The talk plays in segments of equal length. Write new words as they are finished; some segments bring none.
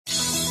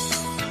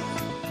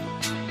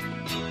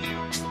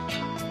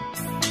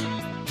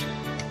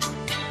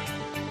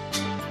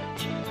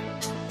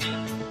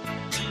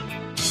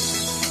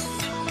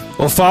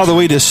Well, Father,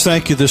 we just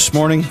thank you this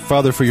morning,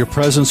 Father, for your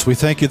presence. We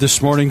thank you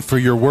this morning for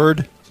your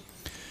word.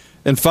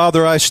 And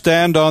Father, I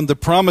stand on the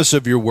promise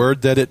of your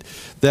word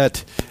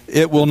that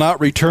it will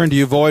not return to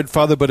you void,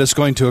 Father, but it's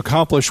going to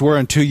accomplish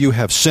whereunto you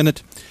have sent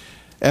it.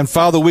 And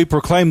Father, we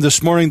proclaim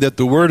this morning that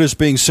the word is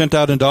being sent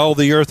out into all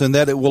the earth and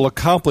that it will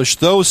accomplish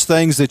those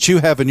things that you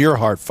have in your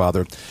heart,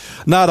 Father.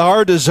 Not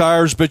our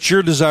desires, but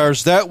your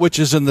desires, that which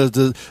is in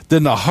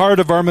the heart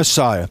of our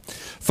Messiah.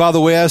 Father,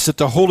 we ask that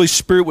the Holy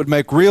Spirit would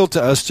make real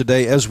to us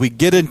today as we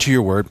get into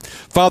your word.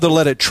 Father,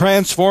 let it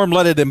transform,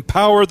 let it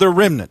empower the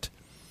remnant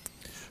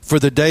for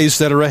the days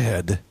that are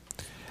ahead.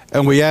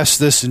 And we ask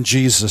this in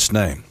Jesus'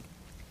 name.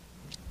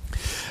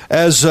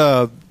 As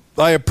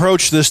I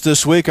approached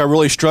this week, I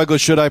really struggled.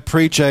 Should I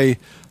preach a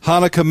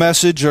Hanukkah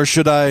message or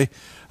should I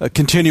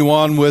continue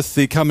on with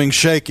the coming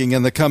shaking?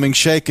 And the coming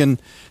shaking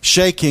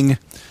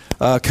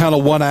kind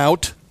of won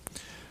out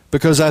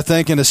because I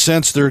think in a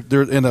sense they're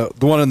the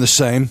one and the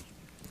same.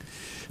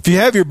 If you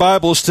have your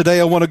Bibles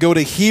today, I want to go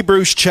to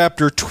Hebrews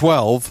chapter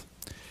 12.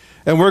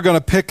 And we're going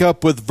to pick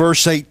up with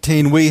verse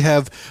 18. We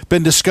have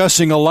been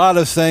discussing a lot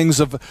of things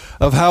of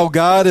how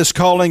God is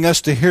calling us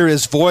to hear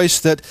his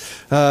voice, that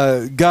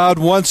God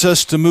wants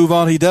us to move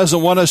on. He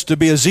doesn't want us to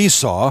be as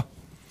Esau.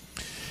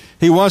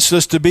 He wants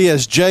us to be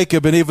as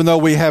Jacob. And even though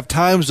we have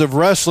times of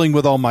wrestling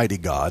with Almighty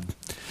God,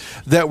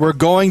 that we're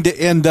going to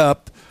end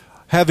up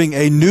having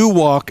a new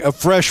walk, a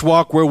fresh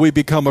walk where we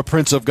become a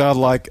prince of God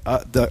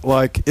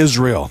like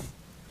Israel.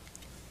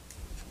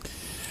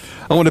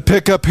 I want to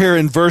pick up here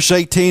in verse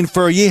 18.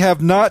 For ye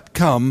have not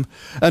come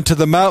unto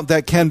the mount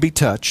that can be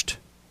touched,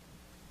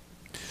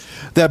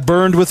 that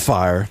burned with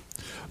fire,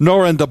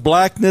 nor unto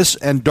blackness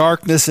and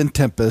darkness and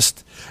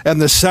tempest,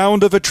 and the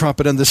sound of a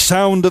trumpet and the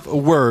sound of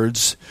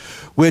words,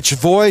 which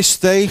voice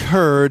they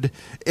heard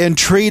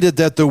entreated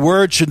that the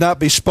word should not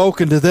be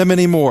spoken to them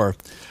any more,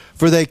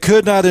 for they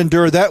could not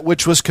endure that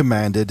which was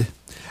commanded.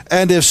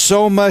 And if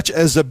so much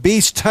as a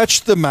beast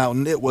touched the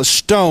mountain, it was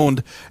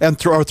stoned and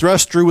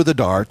thrust through with a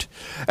dart,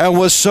 and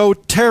was so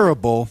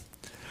terrible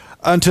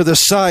unto the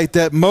sight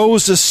that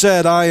Moses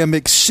said, I am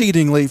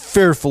exceedingly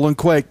fearful and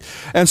quaked.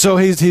 And so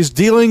he's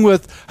dealing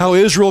with how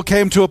Israel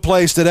came to a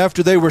place that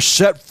after they were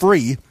set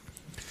free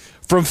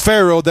from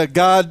Pharaoh,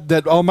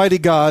 that Almighty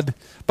God,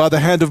 by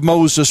the hand of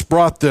Moses,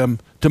 brought them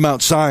to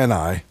Mount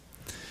Sinai.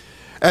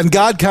 And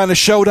God kind of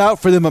showed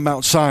out for them at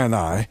Mount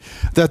Sinai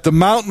that the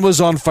mountain was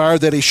on fire,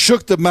 that he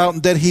shook the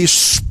mountain, that he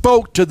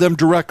spoke to them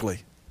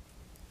directly.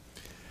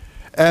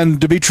 And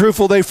to be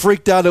truthful, they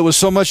freaked out. It was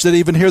so much that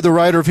even here the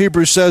writer of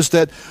Hebrews says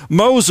that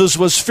Moses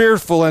was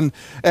fearful and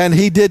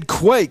he did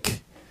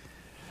quake.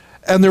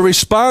 And the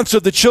response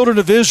of the children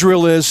of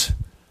Israel is,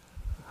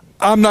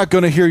 I'm not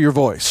going to hear your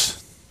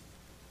voice.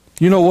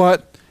 You know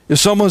what? If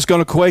someone's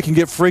going to quake and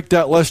get freaked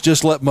out, let's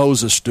just let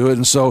Moses do it.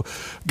 And so,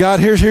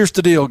 God, here's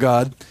the deal,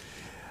 God.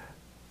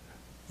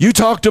 You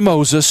talk to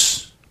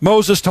Moses,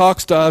 Moses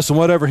talks to us, and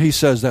whatever he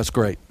says, that's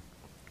great.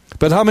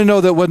 But how many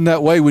know that wasn't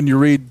that way when you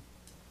read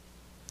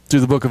through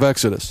the book of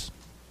Exodus?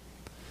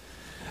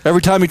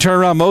 Every time you turn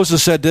around,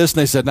 Moses said this, and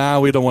they said, nah,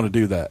 we don't want to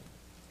do that.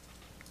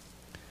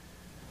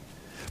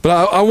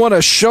 But I want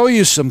to show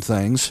you some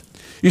things.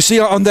 You see,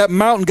 on that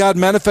mountain, God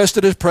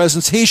manifested his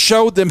presence. He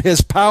showed them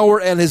his power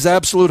and his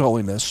absolute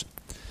holiness.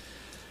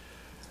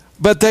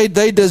 But they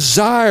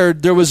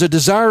desired, there was a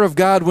desire of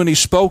God when he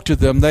spoke to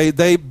them.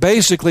 They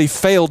basically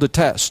failed a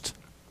test.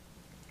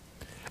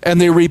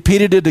 And they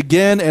repeated it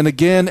again and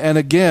again and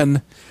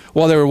again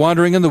while they were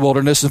wandering in the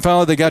wilderness. And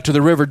finally they got to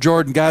the river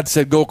Jordan. God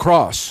said, go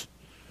across.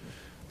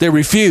 They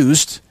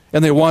refused,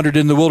 and they wandered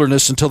in the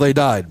wilderness until they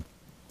died.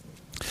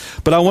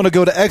 But I want to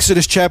go to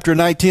Exodus chapter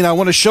 19. I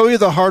want to show you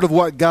the heart of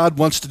what God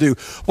wants to do.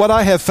 What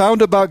I have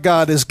found about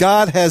God is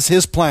God has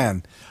his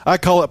plan. I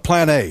call it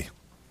plan A.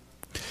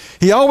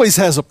 He always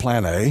has a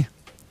plan A,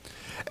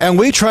 and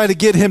we try to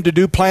get him to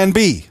do plan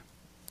B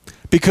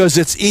because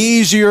it's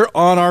easier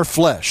on our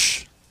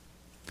flesh.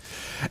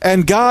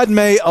 And God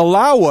may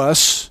allow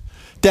us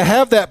to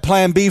have that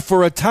plan B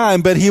for a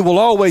time, but he will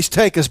always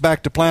take us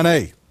back to plan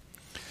A.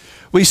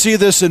 We see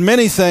this in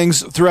many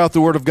things throughout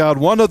the Word of God.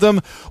 One of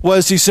them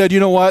was he said, you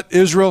know what,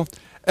 Israel,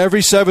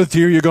 every seventh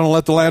year you're going to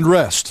let the land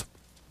rest.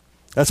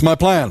 That's my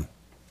plan.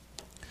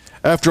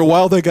 After a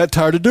while, they got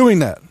tired of doing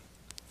that.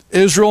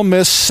 Israel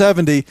missed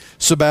 70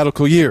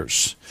 sabbatical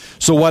years.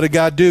 So what did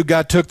God do?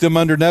 God took them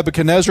under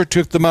Nebuchadnezzar,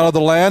 took them out of the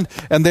land,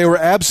 and they were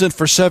absent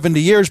for 70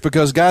 years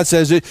because God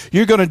says,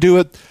 you're going to do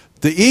it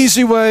the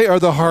easy way or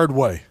the hard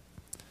way.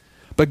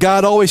 But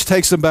God always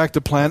takes them back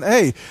to plan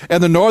A.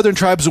 And the northern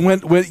tribes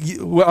went I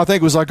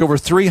think it was like over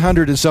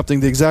 300 and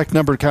something. The exact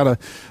number kind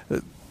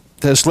of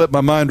has slipped my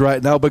mind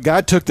right now. But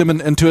God took them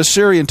into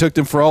Assyria and took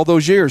them for all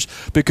those years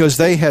because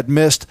they had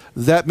missed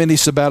that many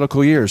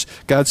sabbatical years.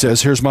 God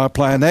says, here's my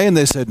plan A. And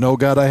they said, no,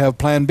 God, I have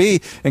plan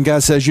B. And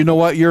God says, you know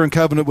what? You're in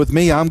covenant with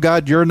me. I'm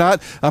God. You're not.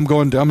 I'm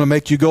going to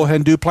make you go ahead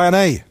and do plan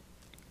A.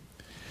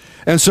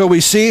 And so we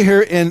see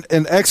here in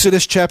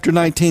Exodus chapter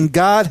 19,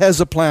 God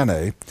has a plan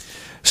A.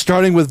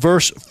 Starting with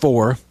verse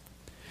 4,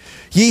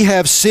 Ye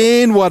have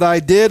seen what I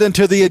did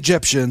unto the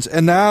Egyptians,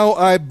 and now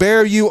I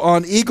bear you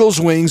on eagle's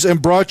wings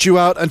and brought you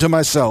out unto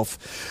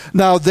myself.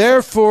 Now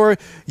therefore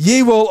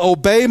ye will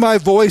obey my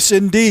voice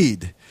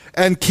indeed,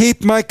 and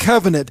keep my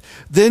covenant.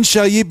 Then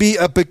shall ye be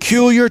a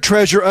peculiar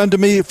treasure unto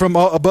me from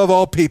above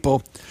all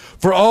people,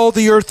 for all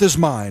the earth is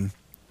mine.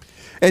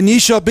 And ye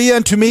shall be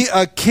unto me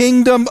a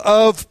kingdom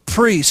of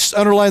priests.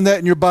 Underline that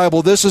in your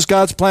Bible. This is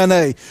God's plan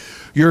A.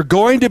 You're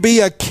going to be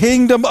a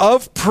kingdom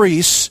of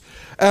priests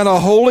and a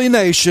holy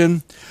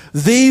nation.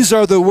 These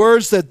are the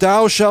words that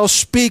thou shalt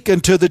speak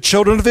unto the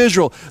children of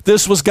Israel.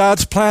 This was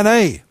God's plan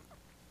A.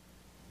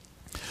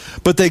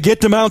 But they get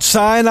to Mount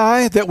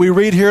Sinai that we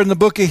read here in the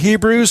book of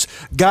Hebrews.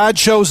 God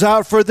shows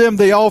out for them.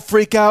 They all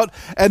freak out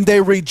and they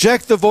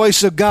reject the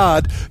voice of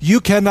God. You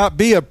cannot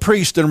be a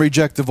priest and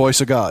reject the voice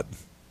of God.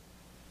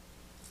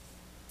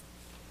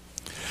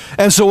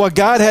 And so what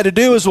God had to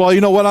do is, well,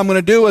 you know what I'm going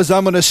to do is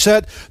I'm going to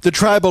set the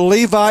tribe of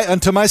Levi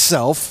unto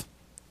myself.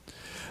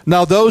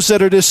 Now those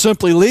that are just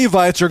simply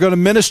Levites are going to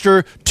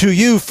minister to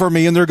you for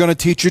me, and they're going to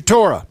teach you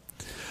Torah.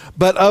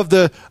 But of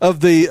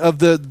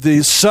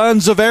the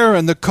sons of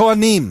Aaron, the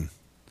Kohanim,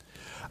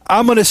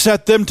 I'm going to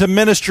set them to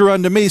minister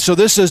unto me. So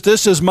this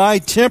is my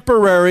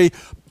temporary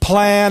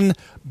plan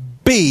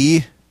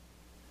B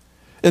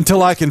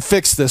until I can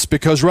fix this,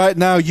 because right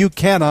now you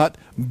cannot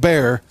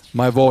bear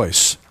my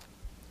voice.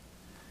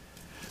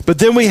 But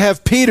then we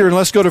have Peter, and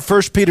let's go to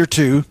 1 Peter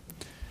 2,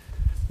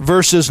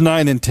 verses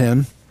 9 and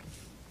 10.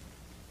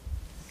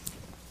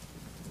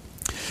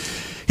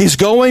 He's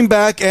going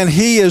back and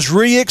he is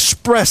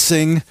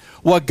re-expressing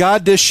what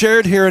God just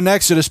shared here in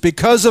Exodus.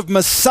 Because of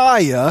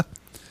Messiah,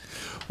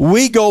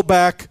 we go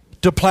back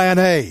to plan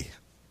A.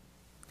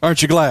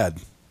 Aren't you glad?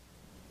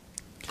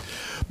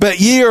 But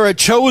ye are a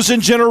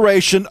chosen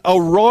generation, a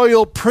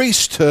royal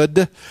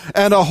priesthood,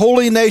 and a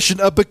holy nation,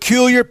 a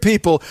peculiar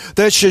people,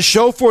 that should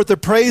show forth the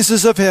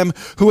praises of him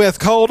who hath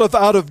called us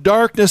out of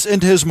darkness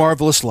into his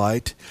marvelous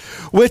light,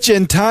 which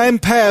in time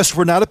past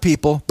were not a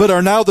people, but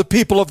are now the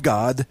people of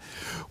God,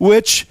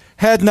 which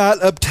had not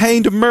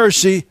obtained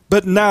mercy,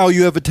 but now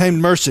you have obtained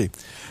mercy.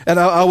 And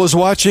I was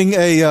watching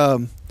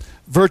a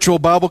virtual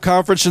Bible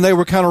conference, and they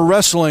were kind of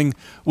wrestling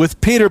with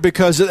Peter,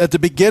 because at the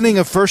beginning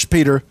of 1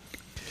 Peter,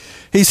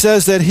 he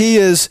says that he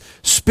is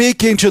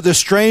speaking to the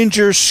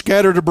strangers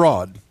scattered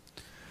abroad,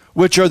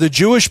 which are the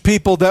Jewish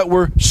people that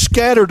were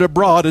scattered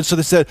abroad. And so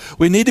they said,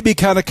 we need to be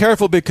kind of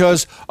careful,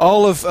 because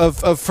all of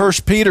 1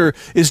 Peter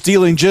is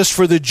dealing just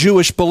for the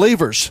Jewish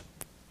believers.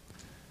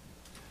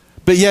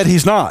 But yet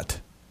he's not.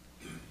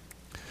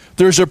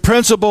 There's a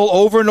principle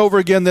over and over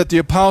again that the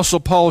Apostle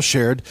Paul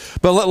shared.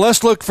 But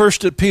let's look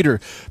first at Peter.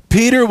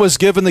 Peter was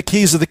given the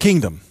keys of the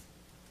kingdom,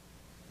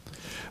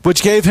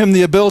 which gave him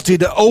the ability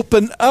to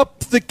open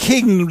up the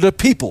kingdom to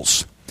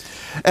peoples.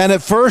 And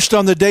at first,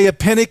 on the day of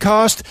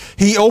Pentecost,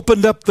 he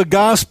opened up the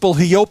gospel.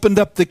 He opened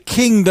up the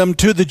kingdom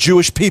to the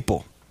Jewish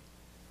people.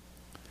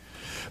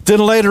 Then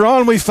later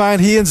on, we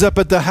find he ends up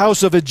at the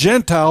house of a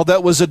Gentile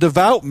that was a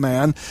devout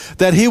man,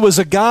 that he was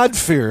a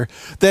God-fearer,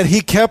 that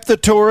he kept the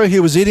Torah, he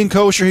was eating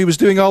kosher, he was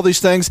doing all these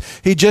things.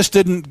 He just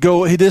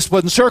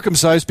wasn't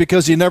circumcised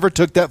because he never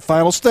took that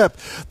final step.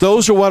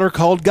 Those are what are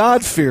called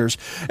God-fears.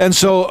 And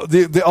so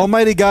the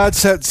Almighty God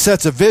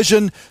sets a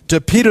vision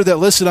to Peter that,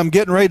 listen, I'm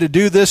getting ready to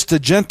do this to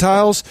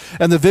Gentiles.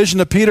 And the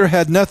vision of Peter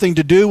had nothing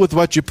to do with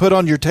what you put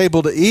on your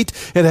table to eat.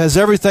 It has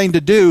everything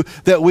to do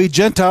that we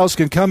Gentiles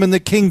can come in the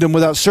kingdom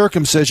without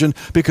circumcision,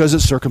 because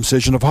it's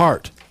circumcision of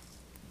heart.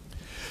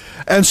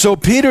 And so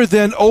Peter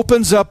then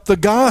opens up the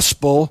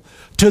gospel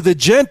to the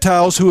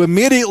Gentiles, who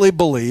immediately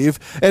believe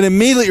and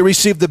immediately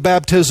receive the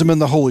baptism in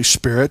the Holy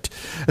Spirit,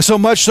 so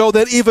much so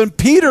that even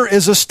Peter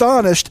is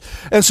astonished.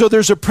 And so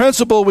there's a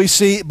principle we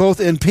see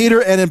both in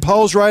Peter and in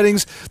Paul's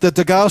writings, that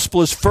the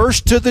gospel is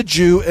first to the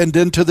Jew and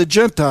then to the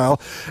Gentile.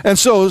 And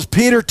so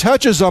Peter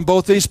touches on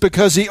both these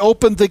because he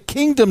opened the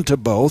kingdom to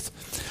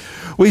both.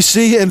 We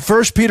see in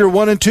 1 Peter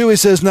 1 and 2, he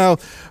says, now,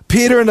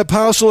 Peter, an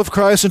apostle of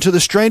Christ, unto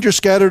the strangers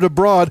scattered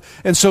abroad.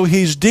 And so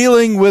he's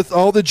dealing with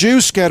all the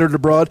Jews scattered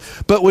abroad.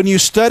 But when you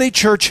study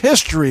church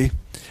history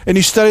and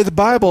you study the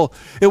Bible,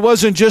 it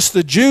wasn't just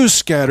the Jews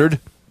scattered.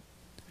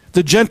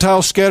 The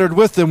Gentiles scattered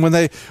with them with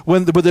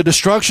the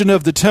destruction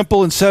of the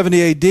temple in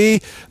 70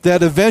 AD,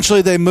 that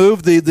eventually they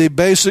moved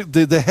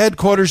the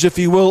headquarters, if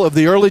you will, of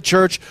the early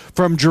church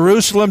from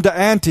Jerusalem to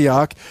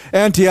Antioch.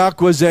 Antioch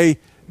was a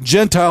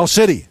Gentile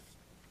city.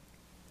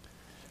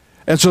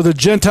 And so the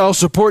Gentile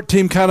support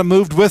team kind of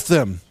moved with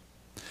them.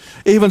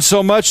 Even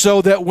so much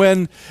so that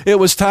when it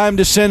was time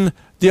to send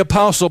the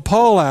Apostle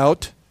Paul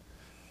out,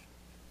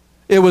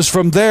 it was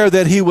from there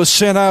that he was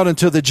sent out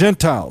into the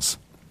Gentiles.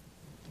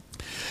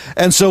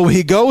 And so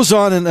he goes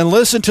on, and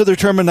listen to the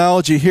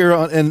terminology here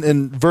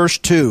in verse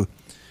 2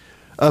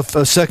 of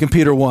 2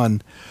 Peter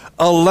 1.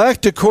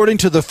 Elect according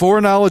to the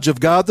foreknowledge of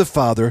God the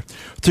Father,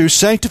 through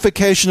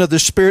sanctification of the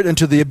Spirit,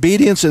 into the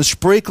obedience and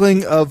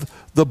sprinkling of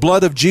the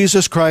blood of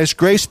Jesus Christ,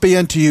 grace be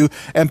unto you,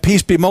 and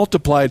peace be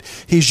multiplied.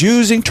 He's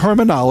using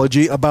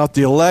terminology about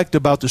the elect,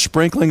 about the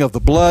sprinkling of the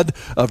blood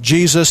of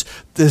Jesus.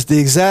 It's the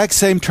exact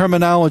same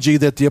terminology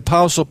that the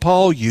Apostle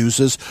Paul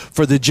uses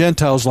for the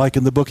Gentiles, like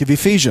in the book of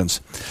Ephesians.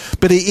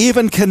 But he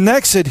even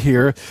connects it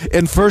here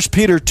in 1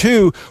 Peter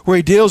 2, where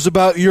he deals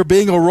about your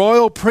being a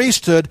royal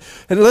priesthood.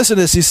 And listen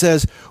to this, he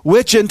says,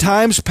 which in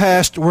times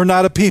past were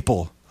not a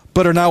people,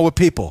 but are now a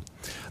people.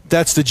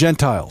 That's the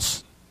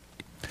Gentiles.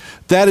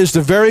 That is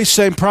the very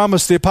same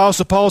promise the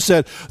Apostle Paul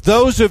said.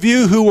 Those of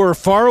you who were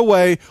far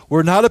away,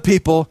 were not a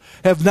people,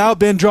 have now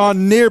been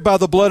drawn near by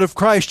the blood of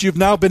Christ. You've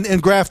now been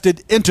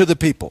engrafted into the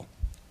people.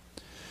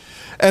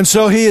 And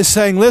so he is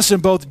saying, listen,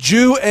 both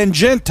Jew and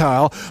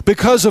Gentile,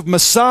 because of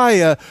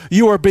Messiah,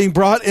 you are being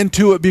brought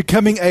into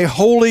becoming a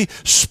holy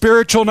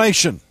spiritual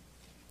nation.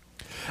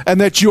 And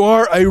that you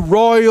are a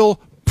royal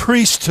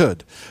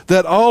priesthood.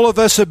 That all of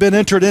us have been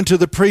entered into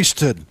the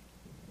priesthood.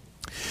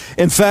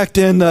 In fact,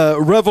 in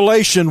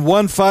Revelation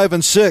 1, 5,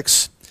 and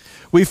 6,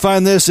 we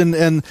find this,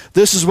 and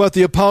this is what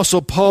the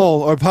Apostle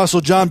Paul, or Apostle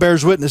John,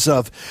 bears witness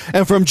of.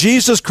 And from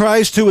Jesus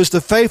Christ, who is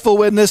the faithful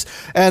witness,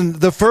 and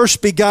the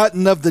first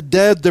begotten of the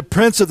dead, the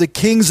prince of the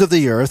kings of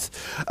the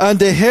earth,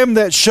 unto him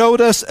that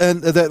showed us,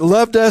 and that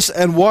loved us,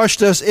 and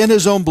washed us in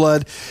his own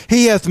blood,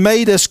 he hath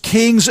made us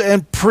kings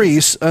and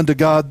priests unto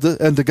God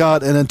and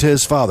unto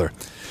his Father.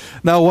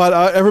 Now, what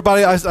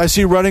everybody I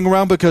see running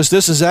around, because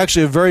this is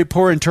actually a very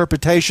poor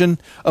interpretation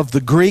of the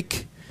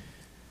Greek.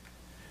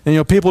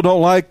 And, people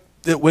don't like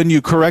it when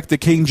you correct the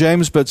King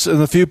James, but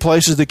in a few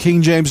places the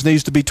King James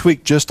needs to be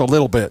tweaked just a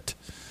little bit.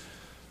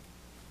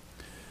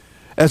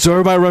 And so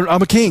everybody runs,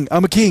 I'm a king,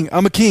 I'm a king,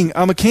 I'm a king,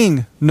 I'm a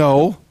king.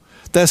 No,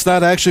 that's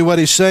not actually what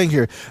he's saying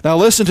here. Now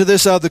listen to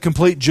this out of the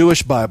Complete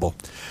Jewish Bible.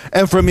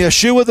 And from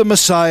Yeshua the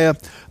Messiah,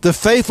 the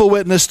faithful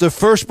witness, the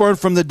firstborn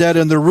from the dead,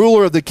 and the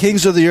ruler of the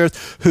kings of the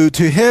earth, who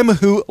to him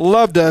who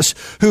loved us,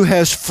 who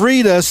has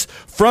freed us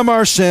from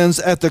our sins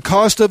at the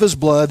cost of his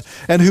blood,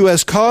 and who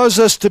has caused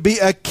us to be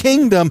a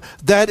kingdom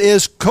that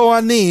is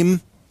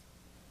Kohanim,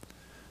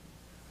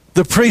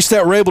 the priests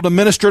that were able to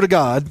minister to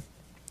God.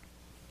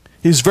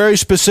 He's very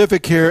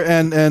specific here,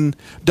 and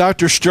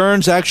Dr.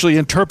 Stearns actually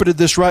interpreted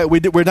this right.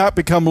 We're not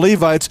become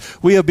Levites.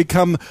 We have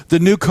become the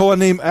new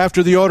Kohanim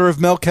after the order of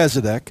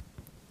Melchizedek.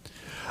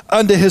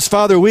 Unto his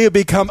Father we have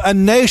become a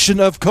nation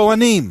of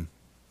Kohanim,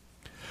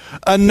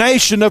 a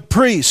nation of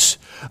priests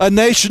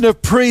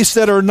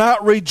that are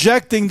not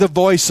rejecting the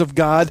voice of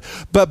God,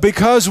 but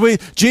because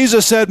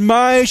Jesus said,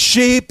 my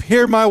sheep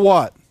hear my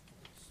what?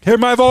 Hear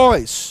my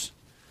voice.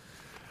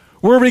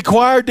 We're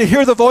required to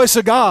hear the voice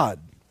of God.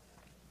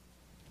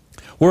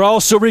 We're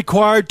also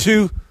required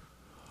to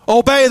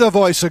obey the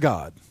voice of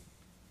God.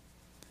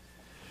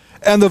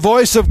 And the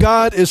voice of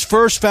God is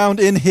first found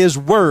in his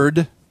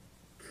word,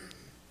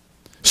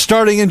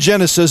 starting in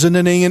Genesis and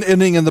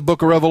ending in the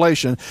book of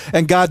Revelation.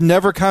 And God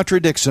never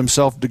contradicts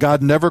himself.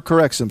 God never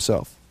corrects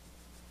himself.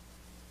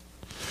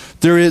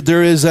 There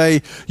is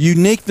a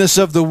uniqueness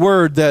of the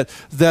word that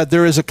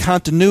there is a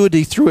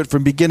continuity through it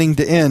from beginning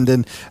to end.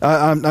 And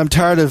I'm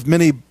tired of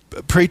many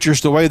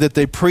preachers, the way that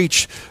they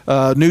preach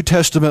New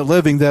Testament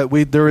living, that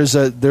there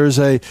is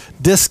a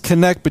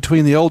disconnect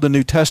between the Old and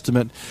New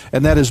Testament,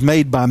 and that is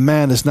made by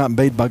man, is not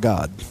made by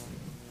God.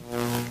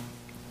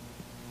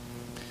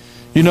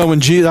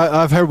 When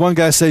I've heard one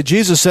guy say,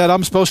 Jesus said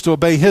I'm supposed to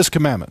obey his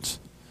commandments.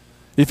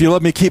 If you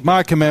let me keep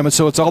my commandments,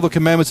 so it's all the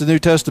commandments of the New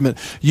Testament.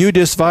 You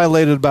just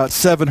violated about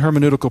 7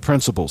 hermeneutical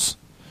principles.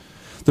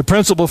 The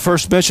principle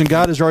first mentioned,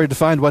 God has already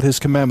defined what his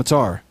commandments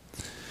are.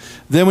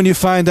 Then when you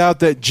find out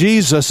that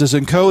Jesus is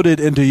encoded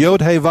into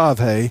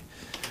Yod-Heh-Vav-Heh,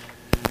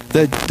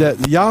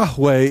 that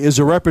Yahweh is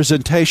a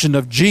representation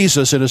of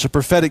Jesus and is a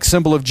prophetic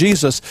symbol of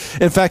Jesus.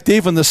 In fact,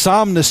 even the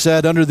psalmist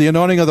said under the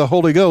anointing of the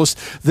Holy Ghost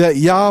that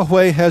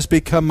Yahweh has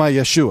become my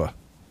Yeshua.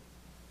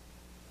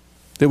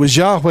 It was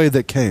Yahweh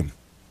that came.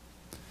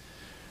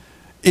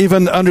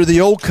 Even under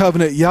the Old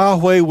Covenant,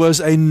 Yahweh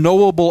was a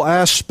knowable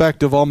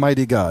aspect of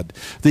Almighty God.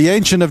 The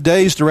Ancient of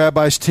Days, the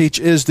rabbis teach,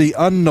 is the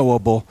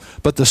unknowable,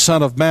 but the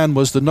Son of Man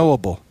was the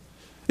knowable.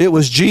 It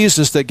was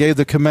Jesus that gave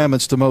the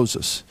commandments to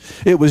Moses.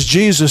 It was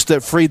Jesus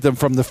that freed them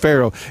from the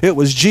Pharaoh. It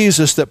was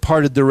Jesus that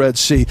parted the Red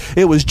Sea.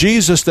 It was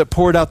Jesus that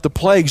poured out the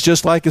plagues,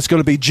 just like it's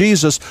going to be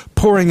Jesus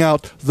pouring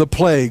out the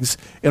plagues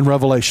in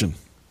Revelation.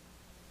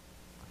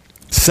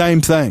 Same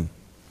thing.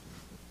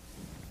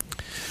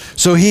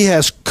 So he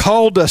has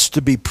called us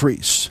to be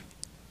priests.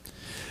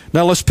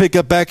 Now let's pick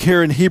up back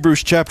here in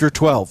Hebrews chapter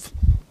 12.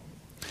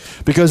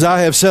 Because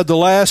I have said the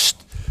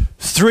last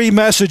 3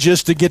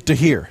 messages to get to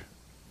here.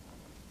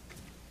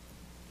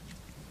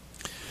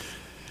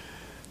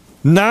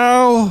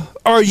 Now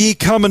are ye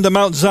come unto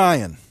Mount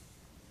Zion.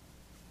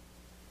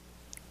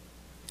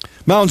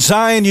 Mount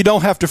Zion, you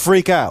don't have to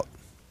freak out.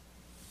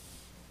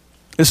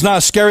 It's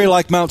not scary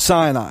like Mount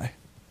Sinai.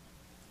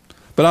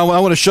 But I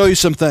want to show you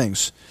some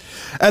things.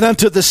 And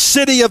unto the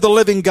city of the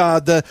living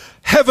God, the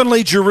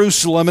heavenly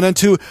Jerusalem, and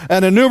unto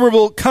an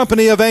innumerable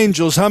company of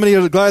angels. How many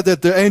are glad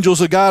that the angels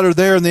of God are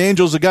there and the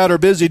angels of God are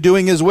busy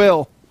doing his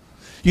will?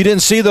 You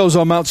didn't see those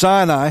on Mount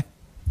Sinai.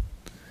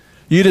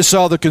 You just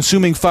saw the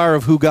consuming fire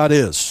of who God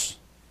is.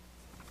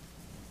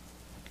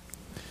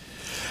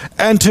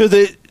 And to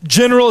the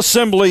general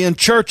assembly and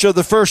church of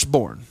the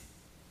firstborn.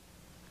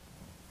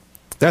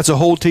 That's a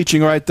whole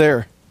teaching right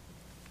there.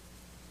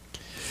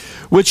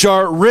 Which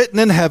are written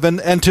in heaven,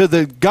 and to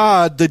the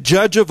God, the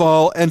judge of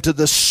all, and to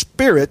the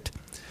Spirit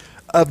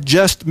of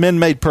just men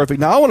made perfect.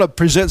 Now I want to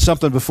present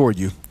something before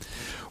you.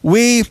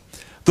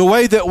 The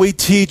way that we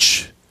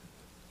teach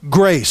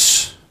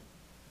grace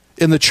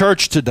in the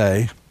church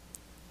today,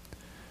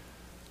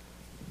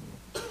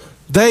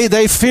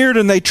 they feared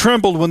and they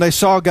trembled when they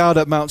saw God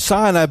at Mount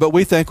Sinai, but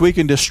we think we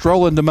can just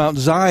stroll into Mount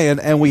Zion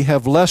and we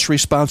have less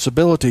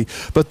responsibility.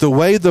 But the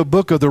way the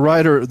book of the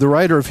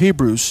writer of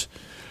Hebrews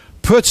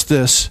puts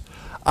this,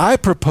 I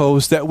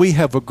propose that we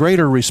have a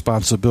greater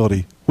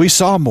responsibility. We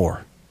saw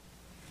more.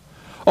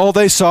 All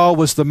they saw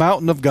was the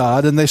mountain of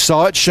God, and they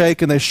saw it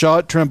shake, and they saw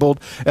it trembled,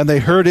 and they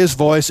heard his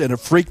voice, and it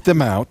freaked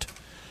them out,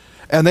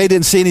 and they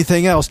didn't see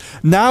anything else.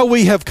 Now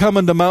we have come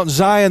into Mount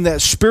Zion,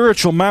 that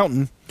spiritual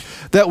mountain,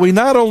 that we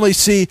not only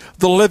see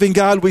the living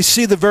God, we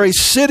see the very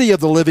city of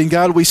the living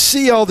God, we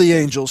see all the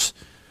angels,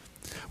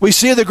 we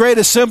see the great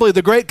assembly,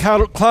 the great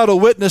cloud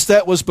of witness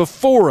that was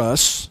before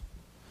us.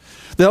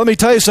 Now, let me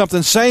tell you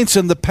something. Saints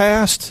in the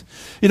past,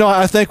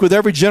 I think with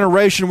every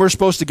generation we're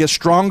supposed to get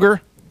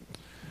stronger.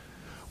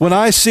 When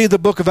I see the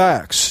book of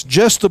Acts,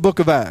 just the book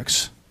of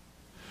Acts,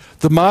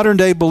 the modern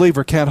day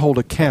believer can't hold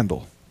a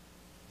candle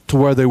to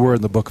where they were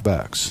in the book of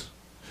Acts.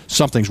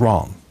 Something's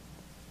wrong.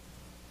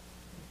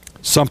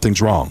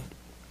 Something's wrong.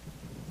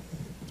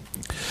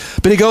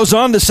 But he goes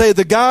on to say,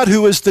 the God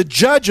who is the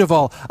judge of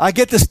all. I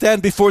get to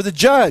stand before the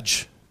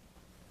judge.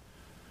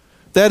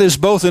 That is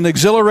both an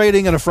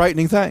exhilarating and a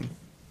frightening thing.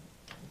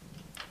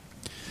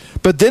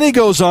 But then he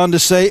goes on to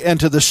say, and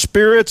to the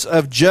spirits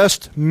of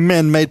just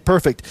men made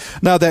perfect.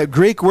 Now that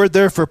Greek word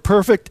there for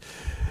perfect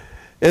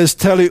is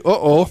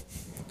teleoo.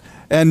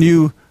 And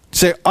you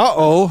say,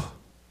 uh-oh,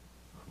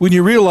 when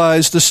you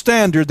realize the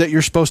standard that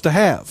you're supposed to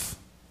have.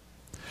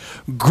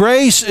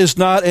 Grace is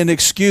not an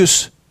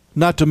excuse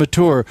not to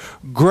mature.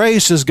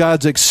 Grace is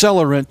God's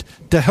accelerant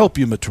to help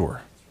you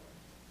mature.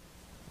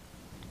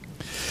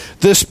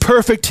 This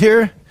perfect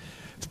here,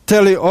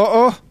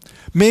 teleoo,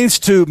 means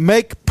to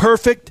make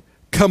perfect,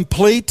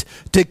 complete,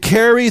 to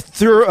carry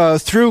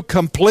through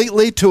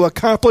completely, to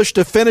accomplish,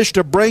 to finish,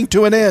 to bring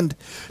to an end,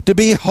 to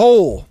be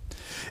whole.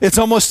 It's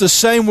almost the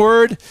same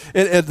word,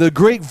 the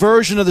Greek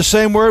version of the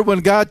same word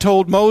when God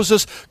told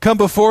Moses, come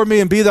before me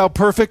and be thou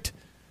perfect.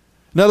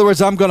 In other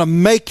words, I'm going to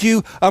make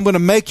you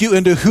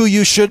into who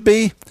you should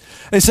be.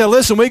 And he said,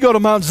 listen, we go to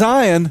Mount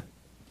Zion,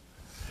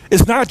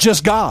 it's not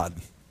just God.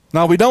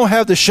 Now, we don't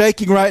have the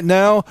shaking right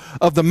now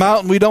of the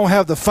mountain. We don't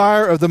have the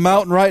fire of the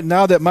mountain right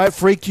now that might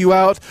freak you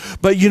out.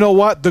 But you know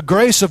what? The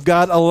grace of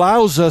God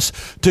allows us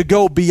to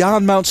go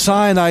beyond Mount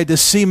Sinai to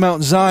see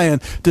Mount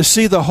Zion, to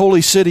see the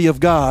holy city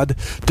of God,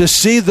 to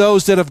see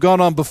those that have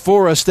gone on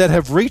before us that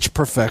have reached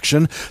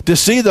perfection, to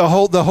see the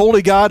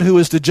holy God who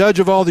is the judge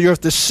of all the earth,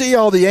 to see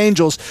all the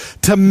angels.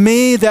 To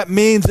me, that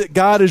means that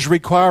God is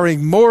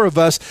requiring more of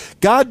us.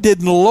 God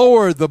didn't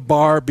lower the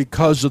bar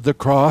because of the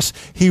cross.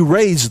 He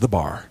raised the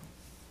bar.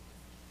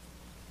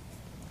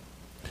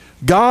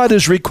 God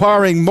is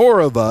requiring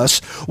more of us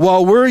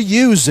while we're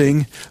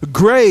using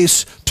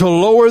grace to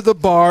lower the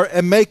bar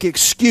and make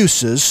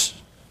excuses.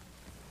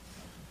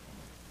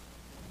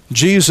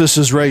 Jesus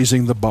is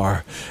raising the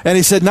bar. And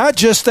he said, not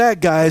just that,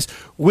 guys,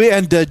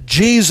 and to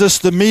Jesus,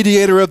 the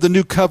mediator of the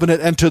new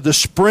covenant, and to the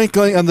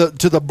sprinkling and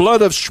to the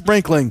blood of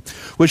sprinkling,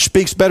 which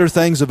speaks better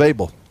things of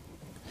Abel.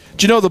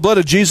 Do you know the blood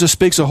of Jesus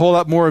speaks a whole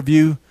lot more of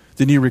you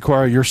than you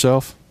require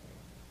yourself?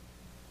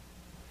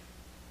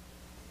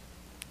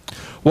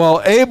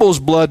 While Abel's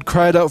blood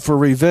cried out for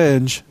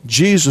revenge,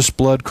 Jesus'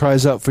 blood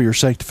cries out for your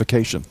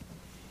sanctification.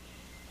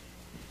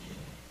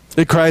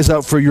 It cries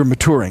out for your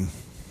maturing.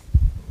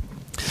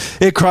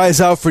 It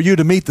cries out for you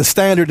to meet the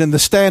standard, and the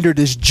standard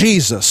is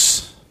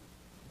Jesus.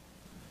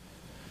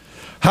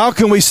 How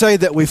can we say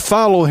that we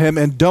follow him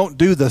and don't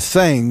do the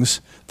things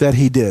that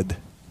he did?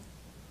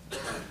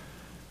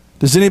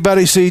 Does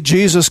anybody see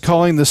Jesus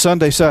calling the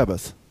Sunday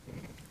Sabbath?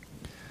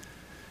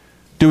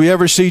 Do we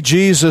ever see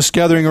Jesus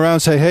gathering around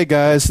and say, hey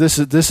guys, this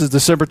is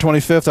December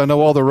 25th. I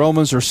know all the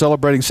Romans are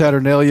celebrating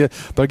Saturnalia,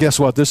 but guess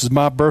what? This is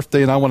my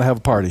birthday and I want to have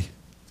a party.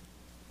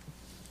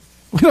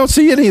 We don't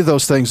see any of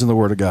those things in the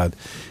Word of God.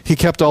 He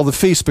kept all the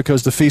feasts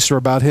because the feasts are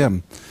about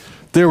him.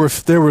 There were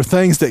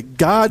things that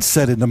God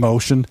set into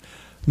motion,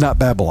 not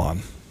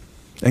Babylon.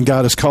 And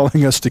God is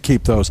calling us to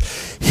keep those.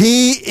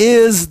 He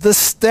is the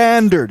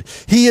standard.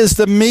 He is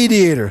the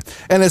mediator.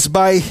 And it's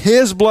by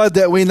his blood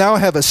that we now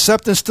have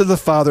acceptance to the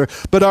Father.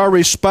 But our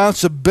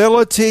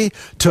responsibility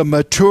to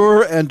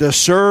mature and to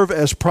serve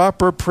as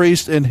proper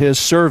priests in his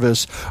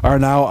service are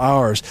now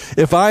ours.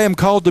 If I am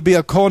called to be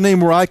a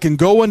kohanim where I can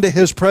go into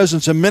his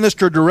presence and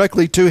minister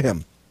directly to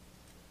him,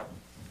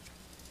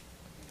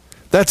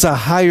 that's a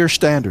higher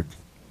standard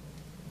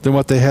than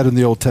what they had in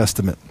the Old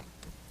Testament.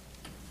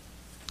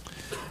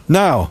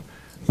 Now,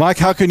 Mike,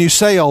 how can you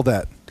say all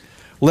that?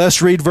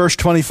 Let's read verse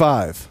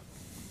 25.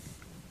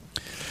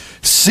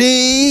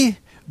 See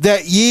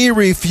that ye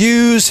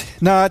refuse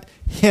not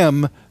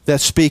him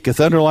that speaketh.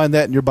 Underline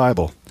that in your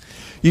Bible.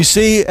 You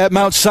see, at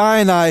Mount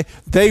Sinai,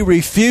 they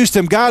refused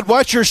him. God,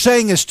 what you're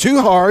saying is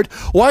too hard.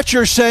 What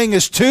you're saying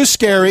is too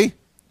scary.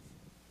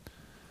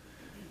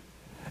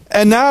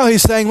 And now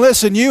he's saying,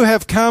 listen, you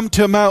have come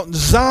to Mount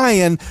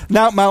Zion,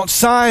 not Mount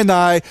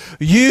Sinai.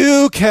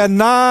 You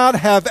cannot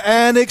have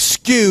an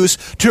excuse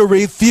to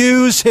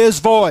refuse his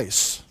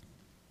voice.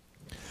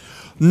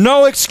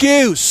 No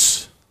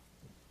excuse.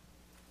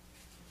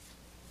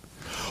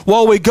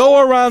 While we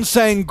go around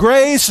saying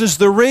grace is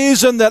the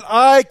reason that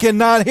I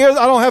cannot hear,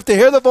 I don't have to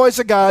hear the voice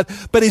of God,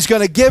 but he's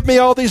going to give me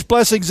all these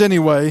blessings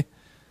anyway.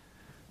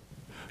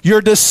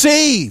 You're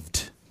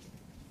deceived.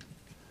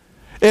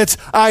 It's,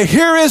 I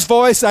hear his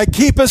voice, I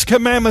keep his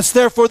commandments,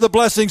 therefore the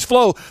blessings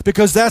flow,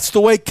 because that's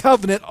the way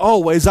covenant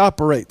always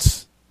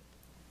operates.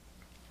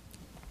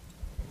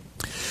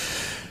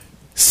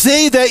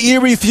 See that ye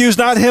refuse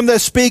not him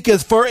that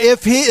speaketh, for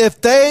if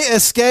they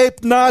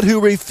escape not who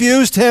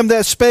refused him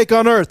that spake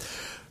on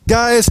earth.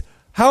 Guys,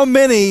 how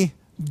many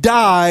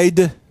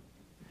died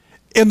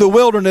in the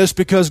wilderness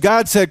because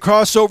God said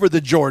cross over the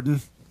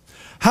Jordan?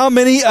 How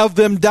many of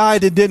them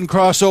died and didn't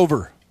cross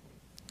over?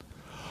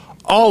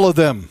 All of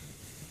them.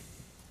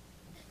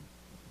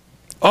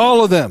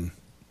 All of them.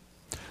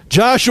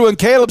 Joshua and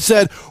Caleb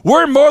said,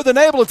 we're more than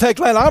able to take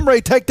land. I'm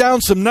ready to take down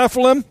some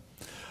Nephilim.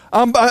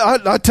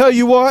 I tell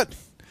you what,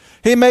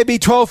 he may be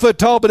 12 foot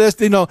tall, but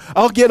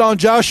I'll get on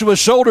Joshua's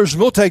shoulders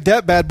and we'll take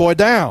that bad boy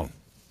down.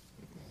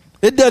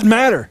 It doesn't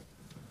matter.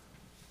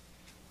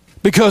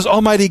 Because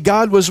Almighty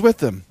God was with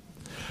them.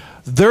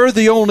 They're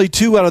the only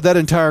two out of that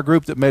entire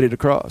group that made it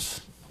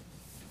across.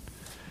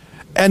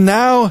 And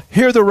now,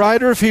 here the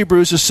writer of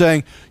Hebrews is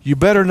saying, you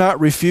better not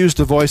refuse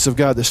the voice of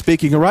God that's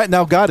speaking. And right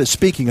now, God is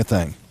speaking a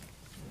thing.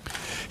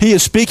 He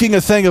is speaking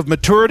a thing of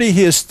maturity.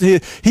 He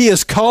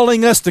is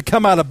calling us to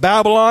come out of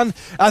Babylon.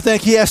 I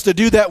think he has to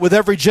do that with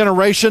every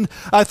generation.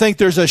 I think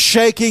there's a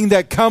shaking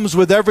that comes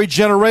with every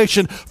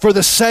generation for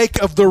the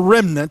sake of the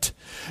remnant.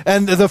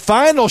 And the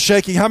final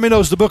shaking, how many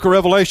knows the book of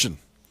Revelation?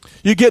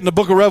 You get in the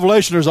book of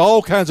Revelation, there's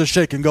all kinds of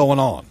shaking going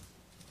on.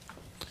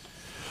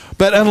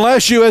 But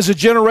unless you as a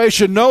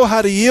generation know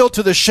how to yield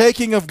to the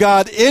shaking of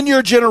God in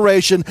your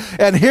generation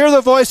and hear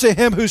the voice of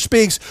him who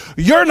speaks,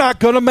 you're not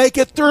going to make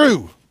it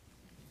through.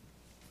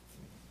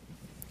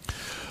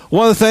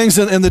 One of the things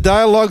in the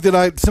dialogue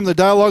some of the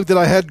dialogue that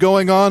I had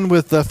going on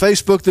with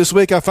Facebook this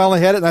week, I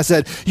finally had it and I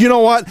said, you know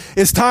what?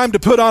 It's time to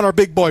put on our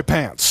big boy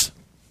pants.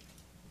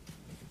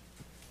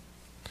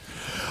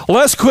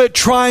 Let's quit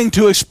trying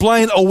to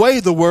explain away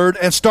the word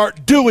and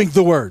start doing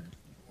the word.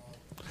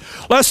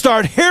 Let's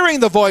start hearing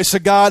the voice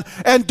of God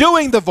and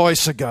doing the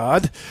voice of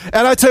God.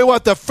 And I tell you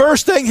what, the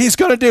first thing he's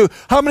going to do,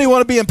 how many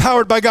want to be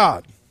empowered by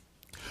God?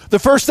 The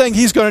first thing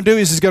he's going to do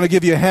is he's going to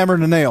give you a hammer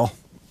and a nail.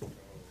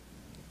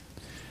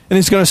 And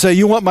he's going to say,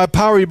 you want my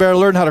power, you better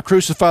learn how to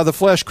crucify the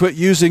flesh. Quit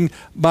using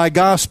my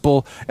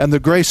gospel and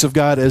the grace of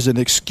God as an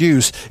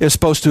excuse. It's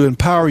supposed to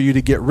empower you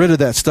to get rid of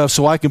that stuff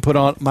so I can put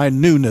on my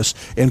newness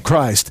in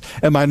Christ.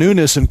 And my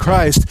newness in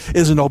Christ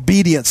is an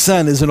obedient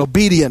son, is an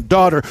obedient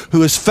daughter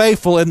who is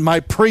faithful in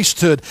my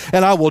priesthood.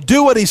 And I will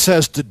do what he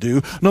says to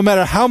do, no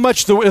matter how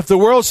much, if the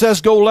world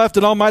says go left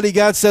and Almighty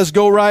God says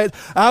go right,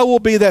 I will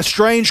be that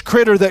strange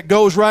critter that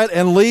goes right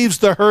and leaves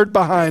the herd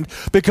behind,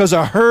 because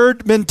a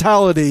herd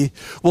mentality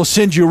will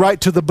send you right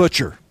to the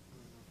butcher.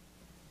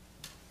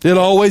 It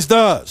always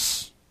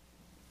does.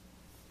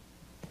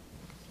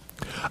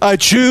 I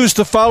choose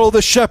to follow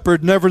the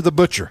shepherd, never the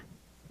butcher.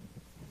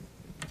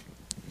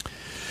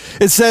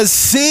 It says,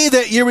 see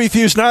that ye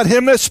refuse not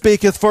him that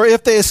speaketh, for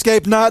if they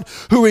escape not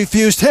who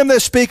refused him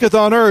that speaketh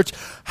on earth,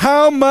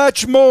 how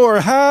much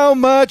more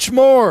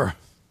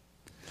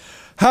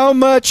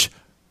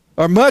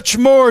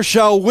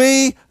shall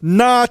we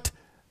not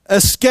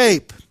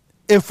escape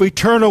if we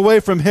turn away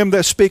from him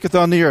that speaketh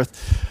on the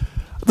earth?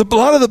 A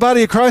lot of the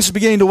body of Christ is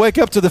beginning to wake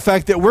up to the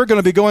fact that we're going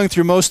to be going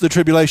through most of the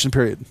tribulation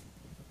period.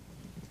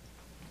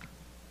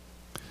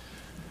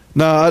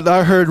 Now,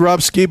 I heard Rob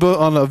Skiba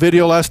on a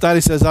video last night.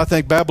 He says, I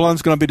think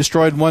Babylon's going to be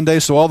destroyed in one day,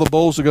 so all the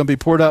bowls are going to be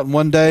poured out in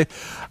one day.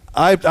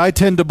 I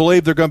tend to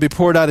believe they're going to be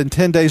poured out in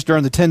 10 days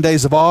during the 10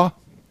 days of awe.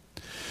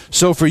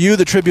 So for you,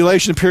 the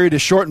tribulation period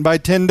is shortened by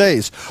 10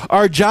 days.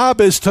 Our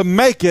job is to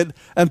make it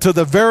until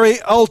the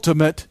very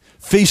ultimate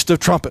Feast of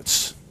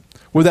Trumpets,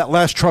 where that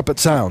last trumpet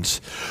sounds.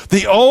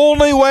 The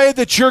only way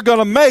that you're going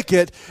to make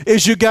it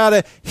is you got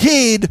to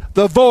heed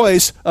the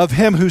voice of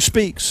him who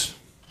speaks.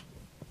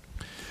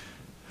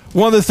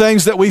 One of the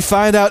things that we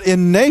find out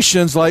in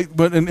nations like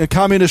in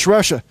communist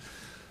Russia,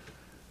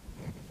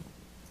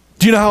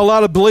 do you know how a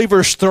lot of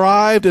believers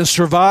thrived and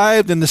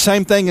survived? And the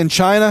same thing in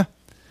China?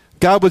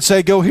 God would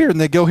say, go here, and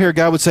they go here.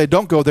 God would say,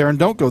 don't go there, and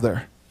don't go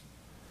there.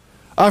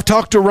 I've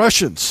talked to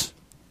Russians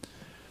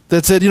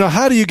that said,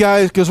 how do you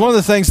guys, because one of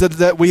the things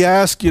that we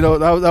asked,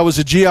 I was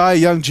a GI,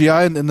 young GI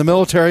in the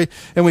military,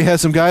 and we had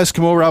some guys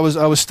come over. I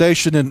was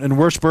stationed in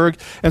Würzburg,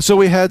 and so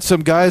we had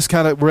some guys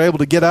were able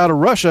to get out of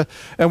Russia,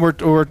 and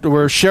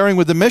we're sharing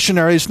with the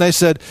missionaries, and I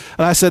said,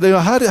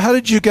 how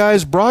did you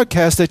guys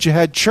broadcast that you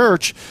had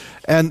church,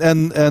 and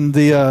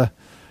the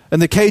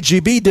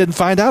KGB didn't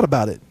find out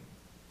about it?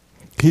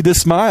 He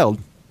just smiled.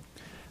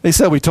 He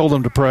said, we told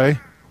them to pray.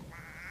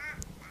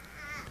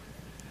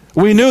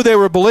 We knew they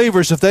were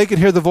believers if they could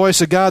hear the voice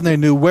of God, and they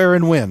knew where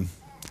and when,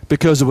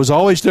 because it was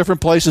always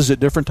different places at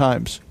different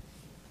times.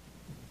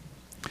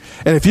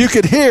 And if you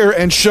could hear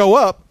and show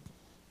up,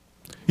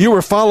 you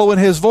were following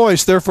his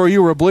voice, therefore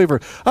you were a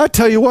believer. I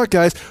tell you what,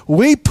 guys,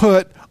 we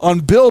put on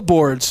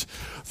billboards,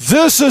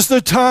 this is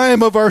the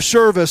time of our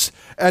service,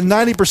 and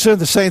 90% of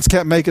the saints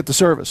can't make it to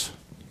service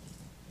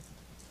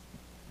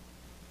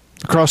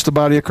across the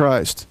body of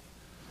Christ.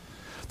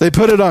 They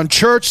put it on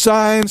church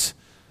signs.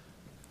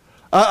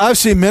 I've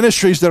seen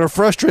ministries that are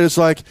frustrated. It's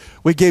like,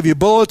 we gave you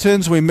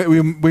bulletins, we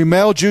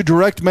mailed you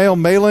direct mail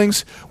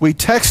mailings, we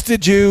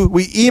texted you,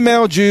 we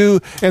emailed you,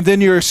 and then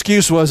your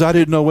excuse was, I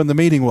didn't know when the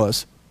meeting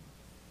was.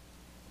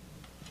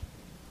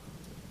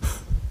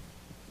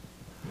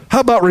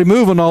 How about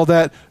removing all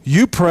that?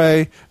 You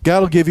pray,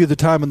 God will give you the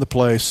time and the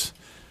place,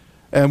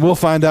 and we'll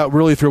find out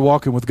really if you're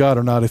walking with God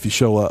or not if you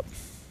show up.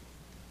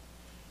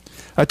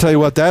 I tell you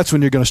what, that's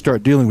when you're going to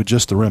start dealing with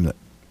just the remnant.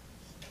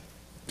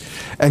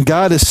 And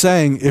God is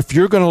saying, if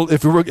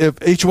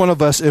each one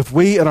of us, if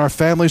we and our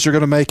families are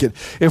going to make it,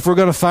 if we're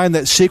going to find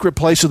that secret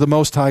place of the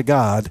Most High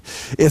God,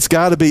 it's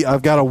got to be,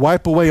 I've got to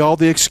wipe away all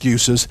the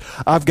excuses.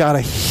 I've got to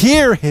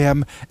hear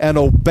him and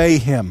obey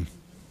him.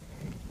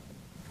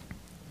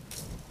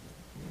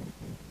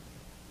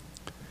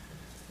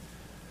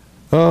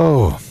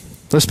 Oh,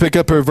 let's pick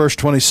up here at verse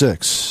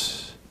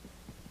 26.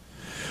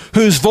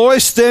 Whose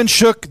voice then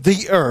shook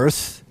the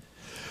earth,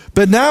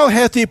 but now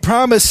hath he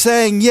promised,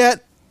 saying,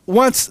 yet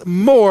once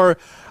more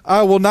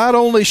I will not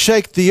only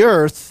shake the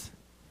earth,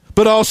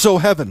 but also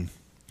heaven.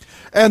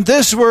 And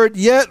this word,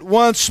 yet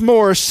once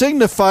more,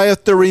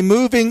 signifieth the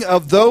removing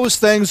of those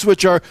things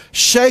which are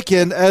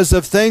shaken, as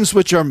of things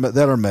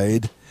that are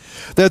made,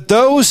 that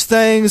those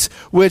things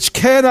which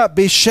cannot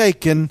be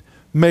shaken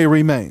may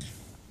remain.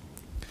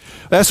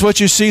 That's what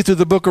you see through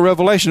the book of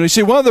Revelation. You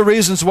see, one of the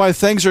reasons why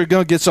things are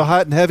going to get so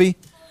hot and heavy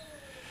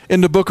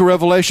in the book of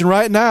Revelation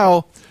right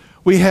now,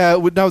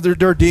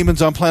 there are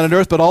demons on planet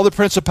Earth, but all the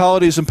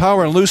principalities and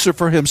power, and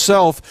Lucifer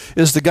himself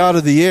is the god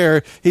of the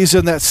air. He's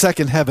in that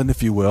second heaven,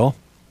 if you will.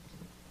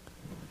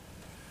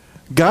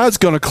 God's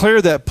going to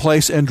clear that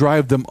place and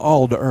drive them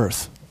all to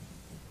earth.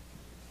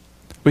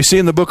 We see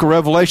in the book of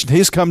Revelation,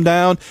 he's come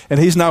down and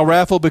he's now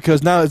wrathful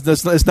because now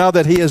it's now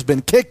that he has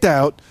been kicked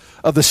out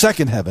of the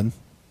second heaven.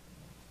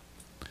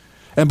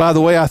 And by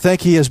the way, I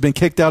think he has been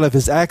kicked out of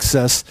his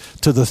access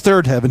to the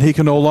third heaven. He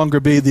can no longer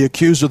be the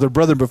accuser of the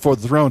brethren before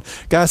the throne.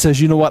 God says,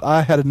 you know what?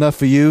 I had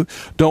enough of you.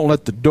 Don't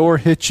let the door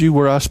hit you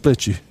where I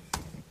split you.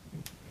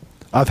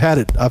 I've had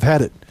it. I've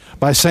had it.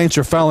 My saints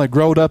are finally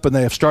grown up and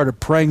they have started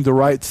praying the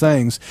right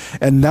things.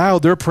 And now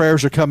their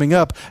prayers are coming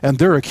up and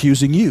they're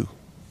accusing you.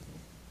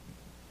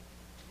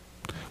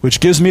 Which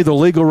gives me the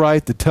legal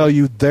right to tell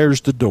you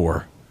there's the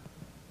door.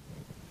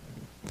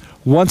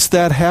 Once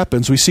that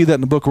happens, we see that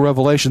in the book of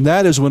Revelation,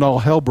 that is when all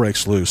hell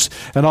breaks loose.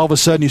 And all of a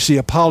sudden you see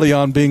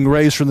Apollyon being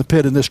raised from the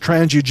pit and this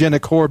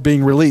transgenic horde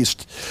being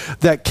released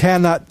that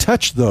cannot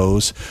touch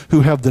those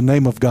who have the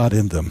name of God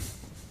in them.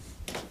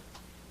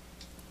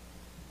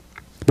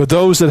 But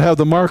those that have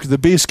the mark of the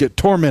beast get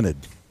tormented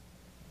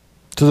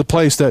to the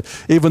place that,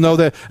 even though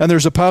that, and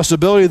there's a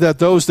possibility that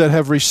those that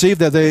have received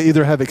that, they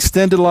either have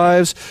extended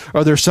lives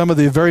or there's some of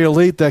the very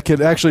elite that could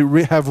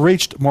actually have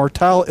reached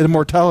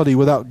immortality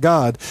without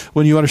God,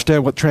 when you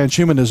understand what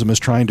transhumanism is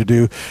trying to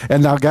do.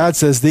 And now God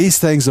says these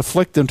things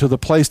afflict them to the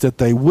place that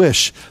they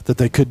wish that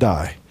they could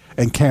die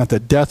and can't,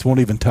 that death won't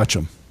even touch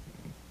them.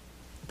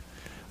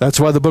 That's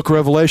why the book of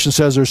Revelation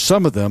says there's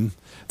some of them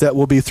that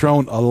will be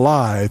thrown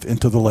alive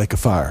into the lake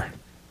of fire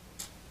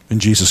when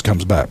Jesus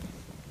comes back.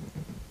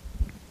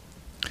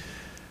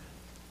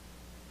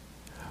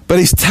 But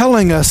he's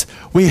telling us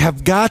we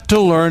have got to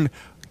learn,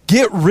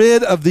 get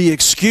rid of the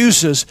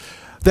excuses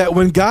that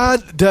when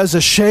God does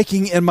a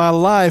shaking in my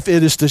life,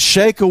 it is to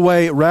shake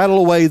away, rattle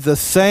away the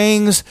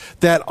things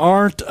that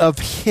aren't of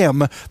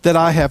him, that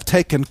I have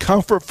taken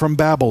comfort from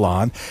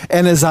Babylon.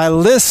 And as I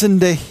listen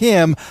to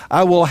him,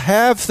 I will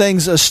have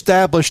things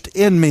established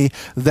in me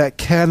that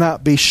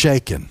cannot be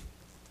shaken.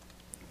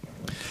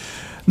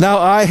 Now,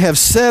 I have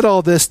said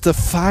all this to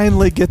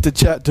finally get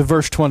to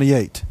verse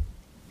 28.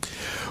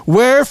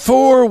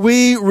 Wherefore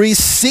we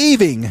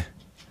receiving,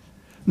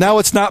 now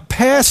it's not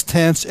past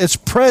tense, it's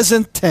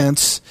present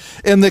tense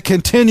in the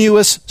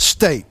continuous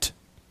state.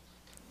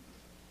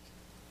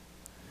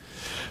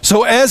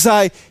 So as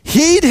I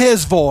heed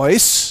his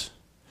voice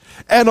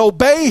and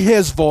obey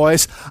his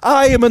voice,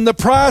 I am in the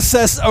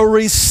process of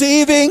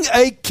receiving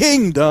a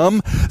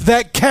kingdom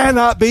that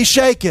cannot be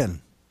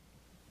shaken.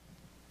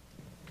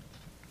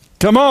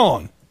 Come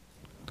on.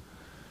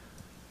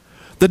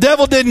 The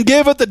devil didn't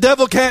give it. The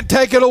devil can't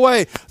take it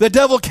away. The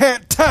devil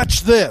can't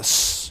touch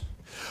this.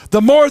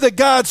 The more that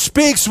God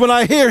speaks when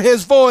I hear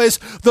his voice,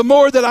 the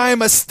more that I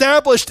am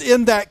established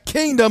in that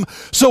kingdom.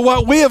 So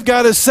what we have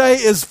got to say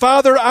is,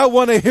 Father, I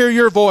want to hear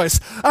your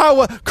voice.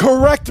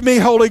 Correct me,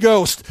 Holy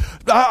Ghost.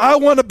 I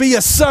want to be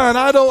a son.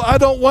 I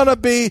don't want to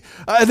be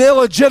an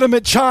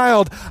illegitimate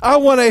child. I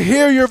want to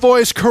hear your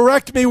voice.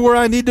 Correct me where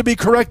I need to be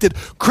corrected.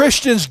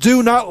 Christians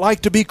do not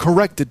like to be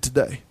corrected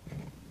today.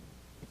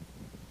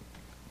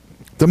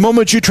 The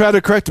moment you try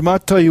to correct them, I'll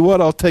tell you what,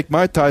 I'll take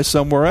my tie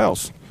somewhere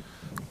else.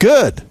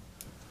 Good.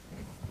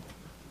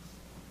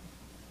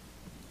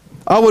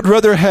 I would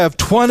rather have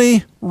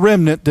 20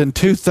 remnant than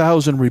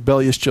 2,000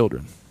 rebellious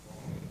children.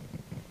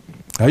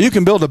 Now, you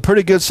can build a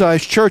pretty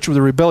good-sized church with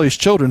the rebellious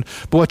children,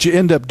 but what you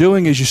end up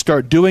doing is you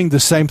start doing the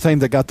same thing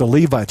that got the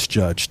Levites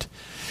judged.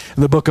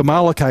 In the book of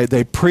Malachi,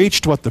 they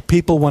preached what the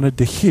people wanted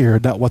to hear,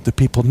 not what the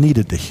people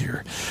needed to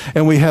hear.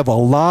 And we have a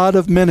lot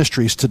of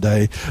ministries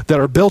today that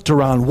are built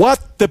around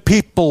what the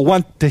people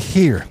want to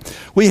hear.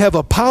 We have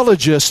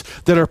apologists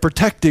that are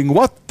protecting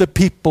what the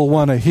people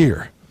want to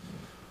hear.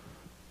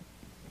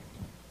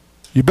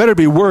 You better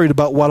be worried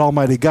about what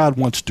Almighty God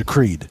wants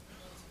decreed.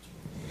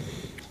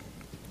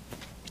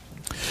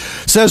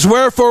 It says,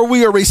 wherefore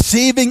we are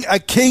receiving a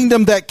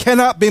kingdom that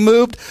cannot be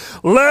moved.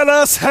 Let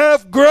us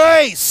have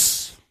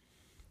grace.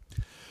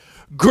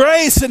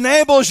 Grace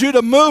enables you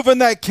to move in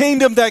that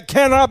kingdom that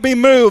cannot be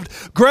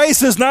moved.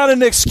 Grace is not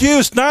an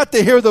excuse not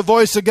to hear the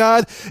voice of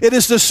God. It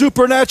is the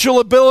supernatural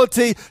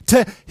ability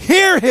to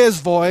hear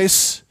his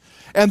voice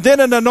and then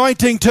an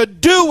anointing to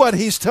do what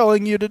he's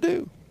telling you to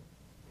do.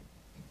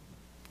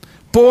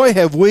 Boy,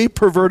 have we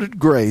perverted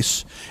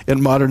grace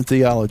in modern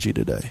theology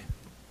today.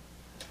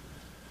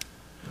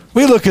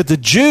 We look at the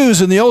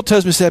Jews in the Old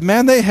Testament and said,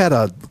 man, they had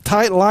a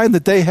tight line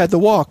that they had to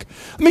walk.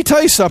 Let me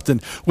tell you something.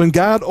 When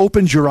God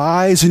opens your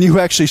eyes and you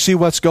actually see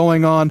what's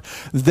going on,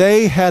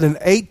 they had an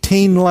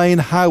 18-lane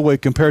highway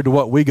compared to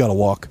what we got to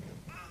walk.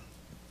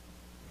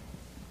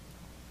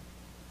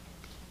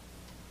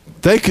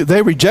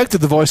 They rejected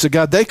the voice of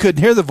God. They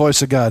couldn't hear the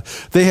voice of God.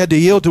 They had to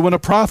yield to when a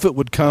prophet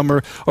would come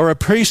or a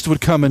priest would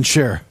come and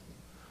share.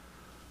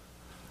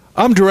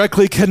 I'm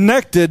directly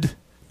connected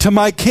to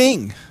my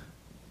King.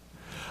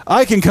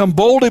 I can come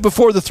boldly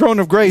before the throne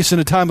of grace in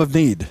a time of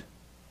need.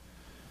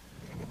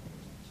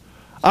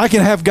 I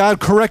can have God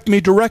correct me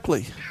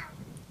directly.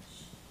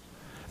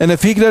 And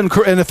if he doesn't,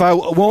 and if I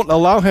won't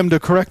allow him to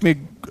correct me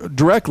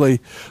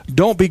directly,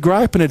 don't be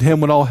griping at him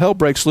when all hell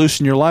breaks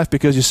loose in your life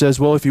because he says,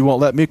 well, if you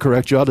won't let me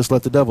correct you, I'll just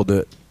let the devil do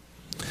it.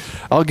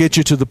 I'll get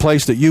you to the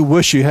place that you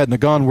wish you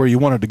hadn't gone where you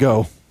wanted to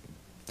go.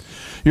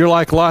 You're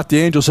like Lot. The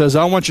angel says,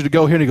 I want you to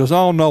go here. And he goes,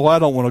 oh, no, I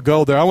don't want to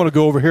go there. I want to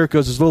go over here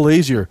because it's a little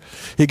easier.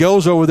 He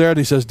goes over there and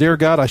he says, dear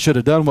God, I should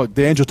have done what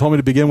the angel told me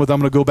to begin with. I'm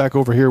going to go back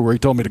over here where he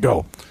told me to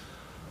go.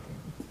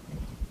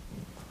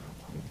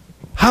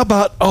 How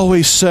about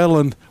always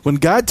settling? When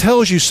God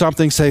tells you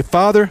something, say,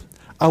 Father,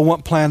 I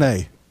want plan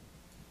A.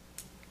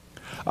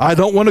 I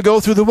don't want to go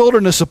through the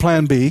wilderness of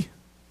plan B.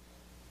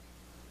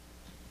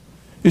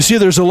 You see,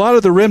 there's a lot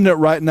of the remnant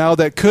right now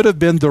that could have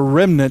been the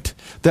remnant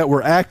that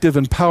were active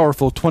and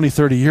powerful 20,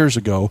 30 years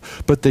ago,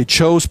 but they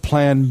chose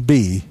plan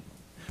B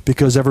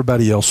because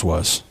everybody else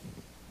was.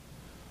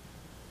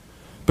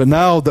 But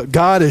now that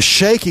God is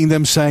shaking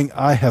them, saying,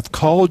 I have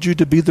called you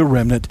to be the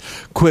remnant.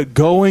 Quit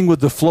going with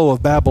the flow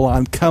of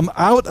Babylon. Come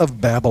out of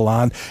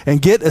Babylon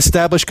and get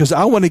established because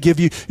I want to give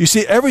you. You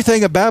see,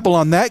 everything of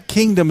Babylon, that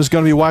kingdom is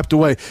going to be wiped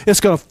away. It's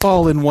going to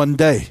fall in one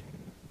day.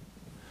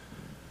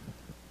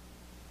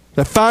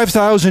 That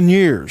 5,000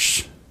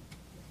 years,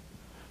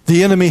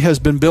 the enemy has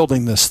been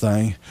building this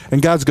thing,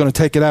 and God's going to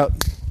take it out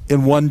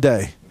in one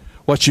day.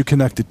 What you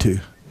connected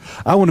to.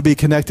 I want to be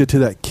connected to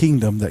that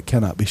kingdom that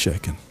cannot be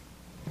shaken.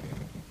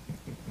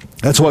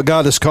 That's what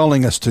God is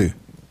calling us to.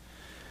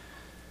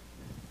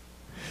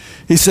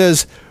 He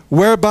says,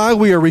 whereby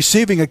we are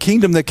receiving a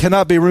kingdom that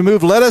cannot be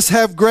removed, let us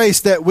have grace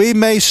that we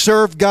may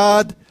serve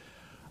God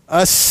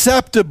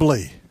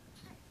acceptably.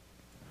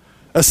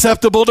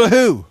 Acceptable to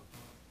who?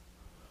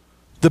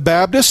 The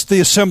Baptists, the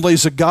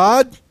Assemblies of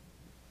God,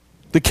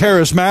 the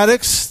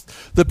Charismatics,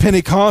 the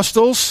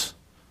Pentecostals,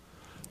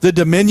 the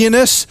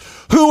Dominionists.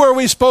 Who are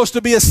we supposed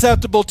to be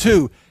acceptable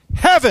to?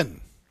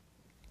 Heaven.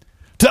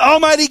 To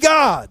Almighty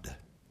God.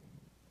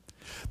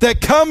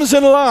 That comes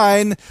in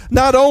line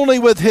not only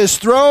with his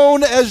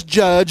throne as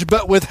judge,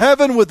 but with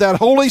heaven, with that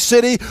holy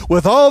city,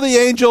 with all the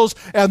angels,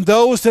 and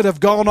those that have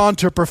gone on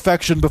to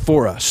perfection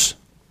before us.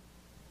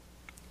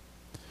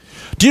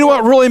 Do you know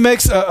what really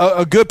makes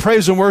a good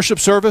praise and worship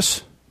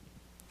service?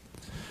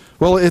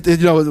 Well,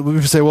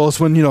 we say, well, it's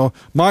when,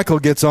 Michael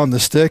gets on the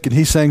stick and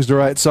he sings the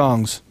right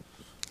songs.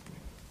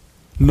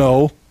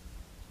 No.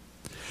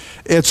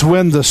 It's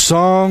when the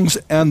songs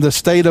and the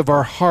state of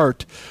our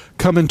heart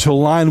come into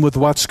line with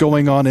what's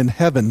going on in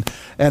heaven,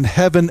 and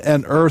heaven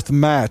and earth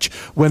match.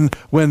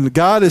 When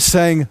God is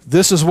saying,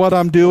 this is what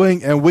I'm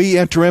doing, and we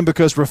enter in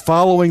because we're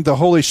following the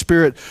Holy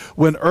Spirit,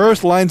 when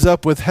earth lines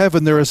up with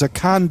heaven, there is a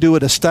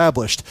conduit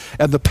established,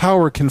 and the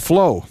power can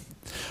flow.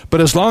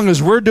 But as long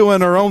as we're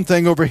doing our own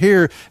thing over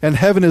here and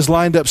heaven is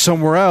lined up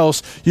somewhere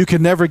else, you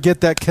can never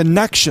get that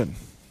connection.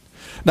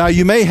 Now,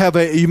 you may have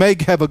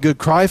a good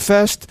cry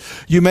fest.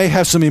 You may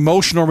have some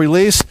emotional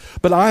release.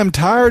 But I am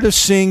tired of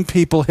seeing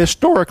people,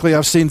 historically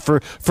I've seen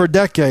for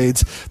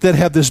decades, that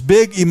have this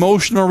big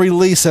emotional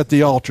release at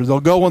the altar.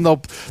 They'll go and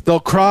they'll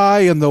cry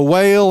and they'll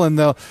wail and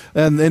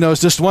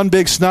it's just one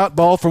big snot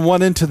ball from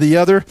one end to the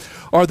other.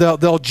 Or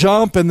they'll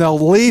jump and they'll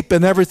leap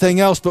and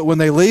everything else. But when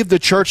they leave the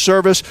church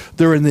service,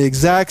 they're in the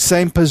exact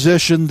same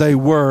position they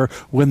were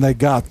when they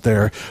got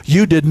there.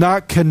 You did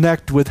not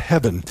connect with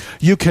heaven.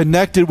 You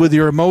connected with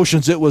your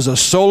emotions. It was a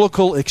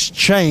solical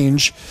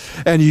exchange,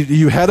 and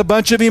you had a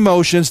bunch of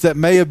emotions that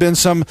may have been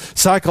some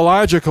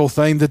psychological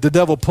thing that the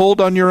devil pulled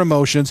on your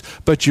emotions,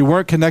 but you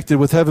weren't connected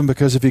with heaven,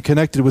 because if you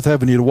connected with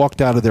heaven, you'd have walked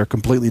out of there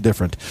completely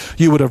different.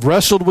 You would have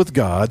wrestled with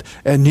God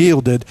and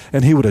yielded,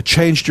 and he would have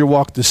changed your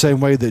walk the same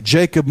way that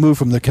Jacob moved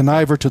from the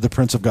conniver to the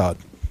prince of God.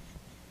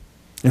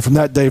 And from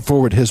that day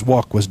forward, his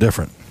walk was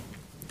different.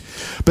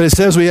 But it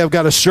says we have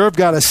got to serve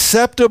God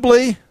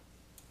acceptably.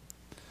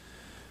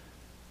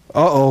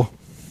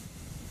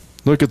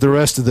 Look at the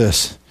rest of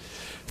this.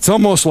 It's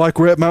almost like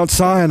we're at Mount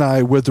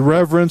Sinai with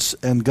reverence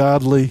and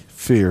godly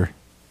fear.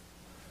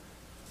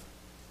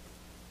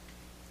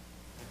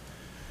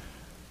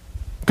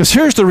 Because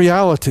here's the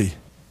reality.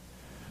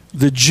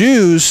 The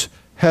Jews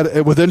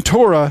had, within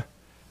Torah,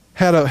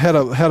 had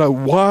a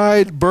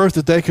wide berth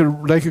that they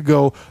could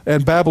go,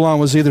 and Babylon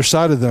was either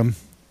side of them.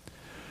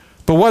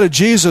 But what did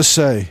Jesus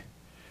say?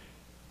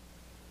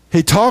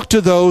 He talked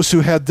to those who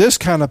had this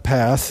kind of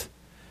path,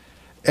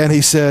 and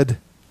he said,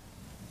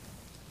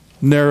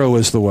 narrow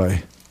is the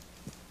way.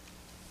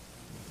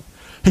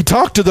 He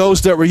talked to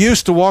those that were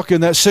used to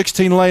walking that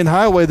 16-lane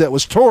highway that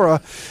was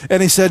Torah,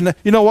 and he said,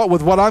 you know what,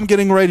 with what I'm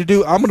getting ready to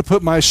do, I'm going to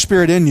put my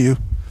spirit in you.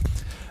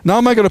 Now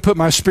am I going to put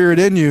my spirit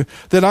in you,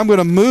 then I'm going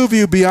to move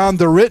you beyond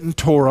the written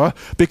Torah,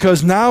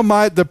 because now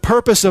the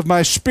purpose of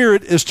my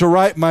spirit is to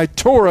write my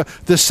Torah,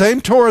 the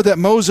same Torah that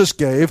Moses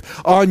gave,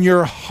 on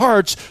your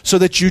hearts, so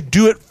that you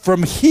do it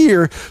from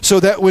here, so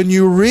that when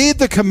you read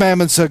the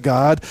commandments of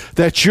God,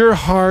 that your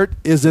heart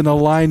is in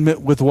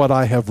alignment with what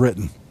I have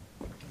written.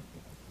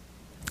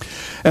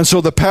 And so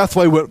the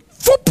pathway went,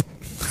 whoop.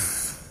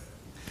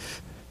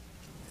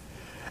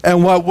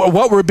 And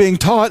what we're being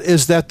taught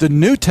is that the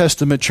New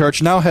Testament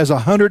church now has a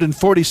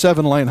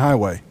 147-lane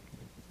highway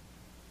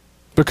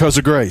because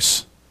of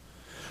grace.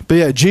 But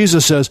yet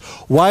Jesus says,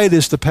 wide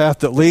is the path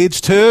that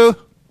leads to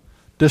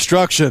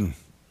destruction,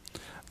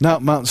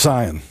 not Mount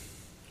Zion.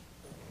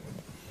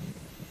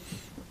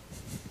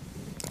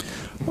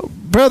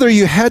 Brother,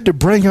 you had to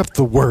bring up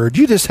the Word.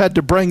 You just had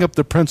to bring up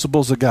the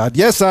principles of God.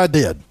 Yes, I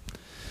did.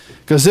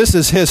 Because this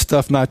is His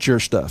stuff, not your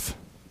stuff.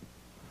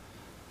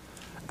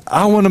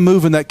 I want to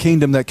move in that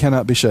kingdom that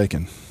cannot be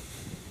shaken.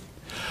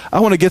 I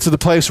want to get to the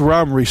place where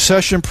I'm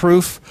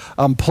recession-proof,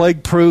 I'm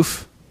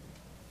plague-proof,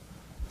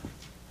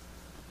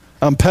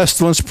 I'm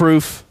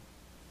pestilence-proof.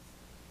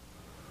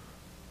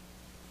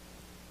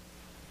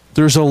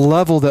 There's a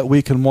level that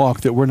we can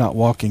walk that we're not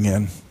walking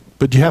in.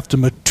 But you have to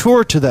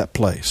mature to that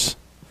place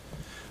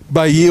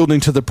by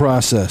yielding to the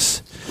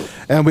process.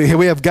 And we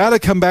have got to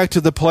come back to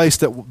the place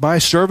that my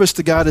service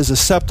to God is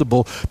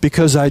acceptable,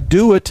 because I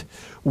do it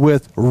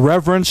with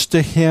reverence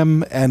to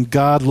Him and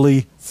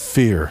godly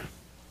fear.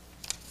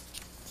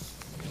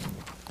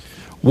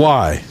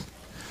 Why?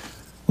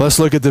 Let's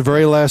look at the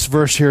very last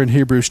verse here in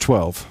Hebrews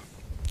 12.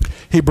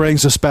 He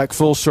brings us back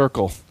full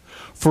circle.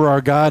 For our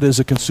God is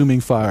a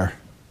consuming fire.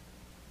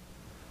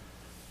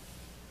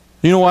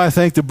 You know why I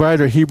think the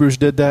writer of Hebrews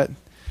did that?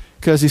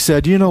 Because he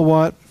said, you know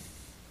what?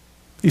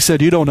 He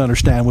said, you don't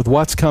understand with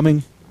what's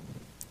coming.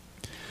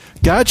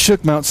 God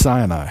shook Mount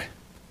Sinai.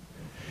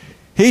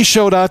 He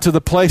showed out to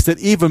the place that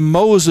even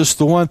Moses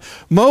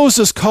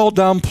called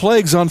down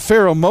plagues on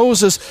Pharaoh.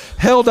 Moses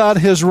held out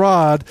his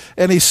rod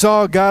and he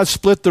saw God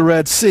split the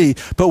Red Sea.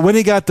 But when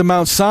he got to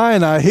Mount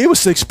Sinai, he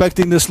was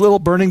expecting this little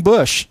burning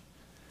bush.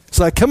 It's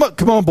like, come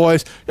on,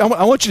 boys.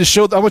 I want you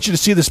to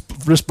see this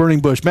burning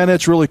bush. Man,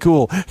 that's really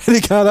cool. And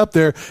he got up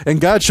there and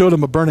God showed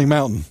him a burning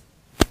mountain.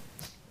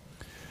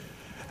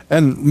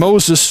 And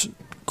Moses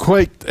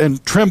quaked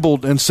and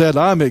trembled and said,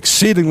 I'm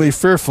exceedingly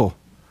fearful.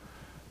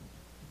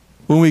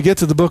 When we get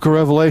to the book of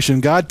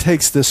Revelation, God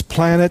takes this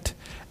planet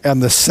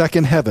and the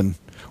second heaven,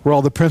 where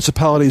all the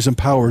principalities and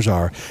powers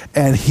are,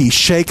 and He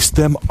shakes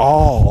them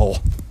all.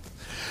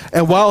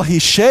 And while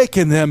He's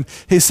shaking them,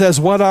 He says,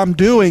 what I'm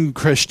doing,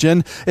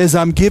 Christian, is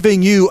I'm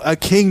giving you a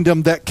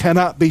kingdom that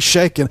cannot be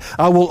shaken.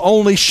 I will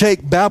only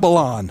shake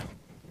Babylon.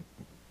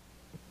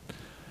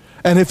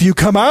 And if you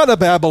come out of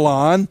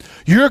Babylon,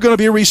 you're going to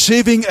be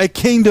receiving a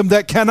kingdom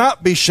that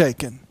cannot be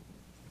shaken.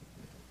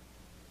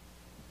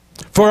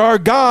 For our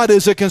God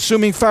is a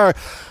consuming fire.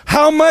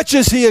 How much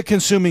is He a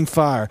consuming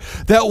fire?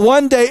 That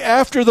one day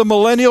after the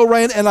millennial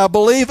reign, and I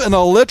believe in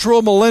a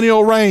literal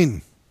millennial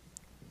reign,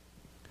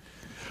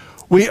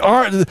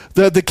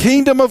 the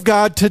kingdom of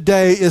God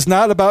today is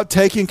not about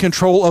taking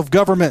control of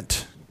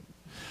government.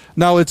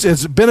 Now,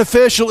 it's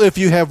beneficial if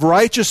you have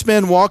righteous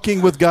men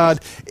walking with God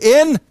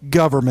in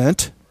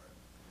government.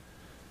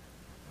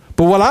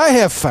 But what I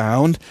have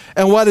found,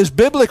 and what is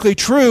biblically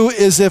true,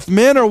 is if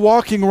men are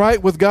walking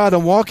right with God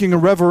and walking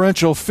in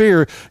reverential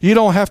fear, you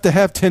don't have to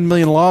have 10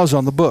 million laws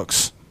on the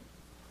books.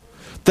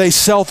 They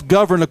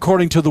self-govern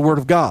according to the Word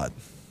of God.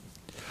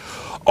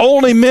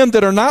 Only men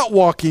that are not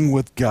walking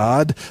with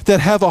God, that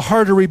have a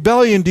heart of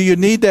rebellion, do you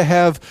need to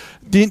have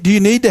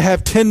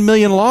 10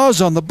 million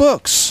laws on the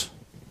books?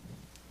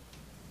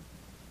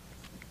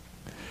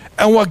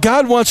 And what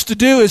God wants to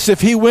do is,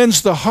 if he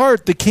wins the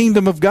heart, the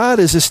kingdom of God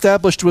is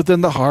established within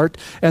the heart,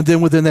 and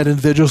then within that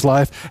individual's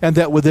life, and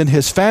that within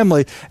his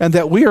family, and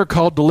that we are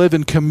called to live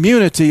in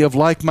community of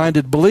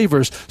like-minded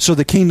believers so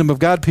the kingdom of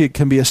God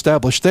can be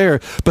established there.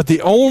 But the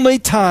only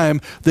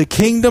time the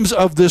kingdoms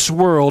of this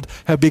world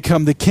have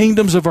become the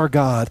kingdoms of our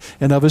God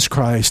and of his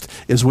Christ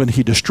is when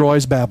he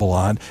destroys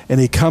Babylon, and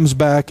he comes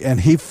back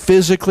and he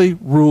physically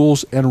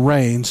rules and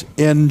reigns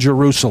in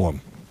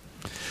Jerusalem.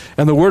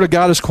 And the Word of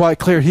God is quite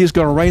clear. He's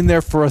going to reign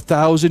there for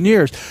 1,000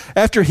 years.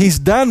 After he's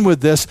done with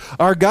this,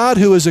 our God,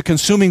 who is a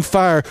consuming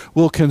fire,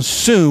 will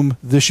consume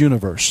this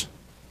universe.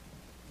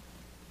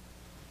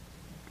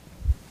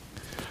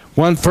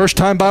 First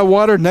time by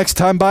water, next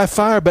time by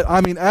fire. But I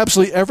mean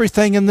absolutely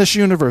everything in this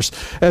universe.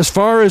 As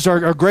far as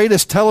our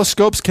greatest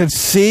telescopes can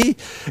see,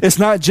 it's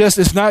not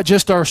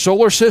just our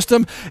solar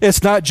system.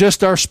 It's not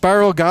just our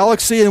spiral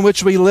galaxy in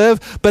which we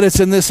live, but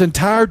it's in this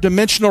entire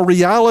dimensional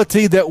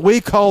reality that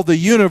we call the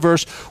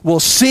universe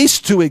will cease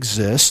to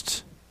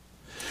exist.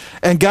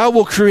 And God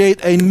will create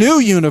a new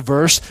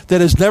universe that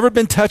has never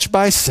been touched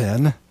by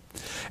sin.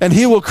 And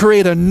he will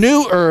create a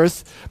new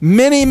earth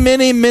many,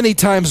 many, many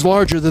times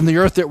larger than the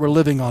earth that we're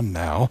living on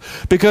now.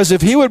 Because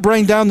if he would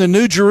bring down the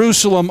new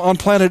Jerusalem on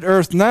planet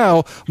Earth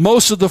now,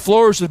 most of the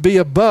floors would be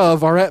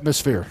above our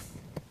atmosphere.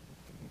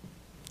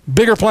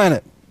 Bigger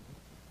planet.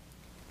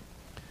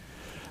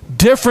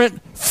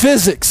 Different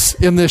physics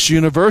in this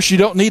universe. You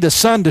don't need a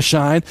sun to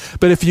shine,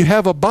 but if you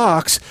have a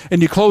box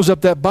and you close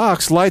up that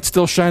box, light's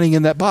still shining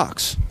in that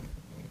box.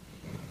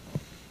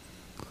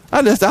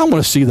 I want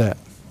to see that.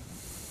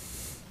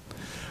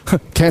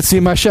 Can't see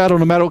my shadow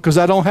no matter what, because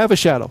I don't have a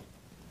shadow.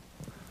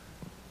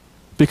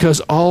 Because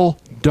all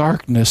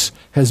darkness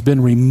has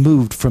been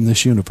removed from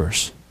this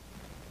universe.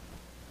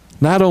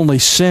 Not only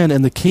sin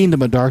and the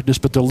kingdom of darkness,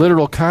 but the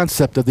literal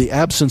concept of the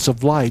absence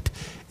of light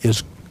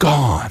is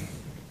gone.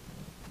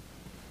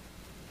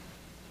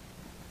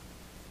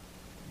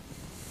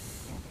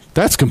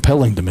 That's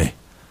compelling to me.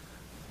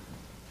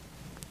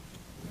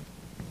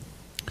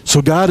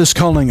 So God is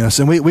calling us,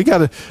 and we got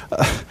to.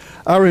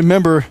 I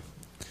remember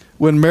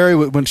when Mary,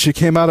 when she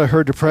came out of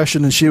her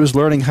depression and she was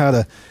learning how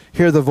to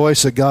hear the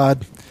voice of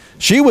God,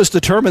 she was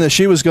determined that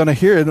she was going to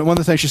hear it. And one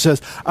of the things she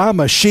says, I'm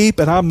a sheep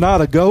and I'm not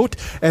a goat.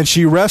 And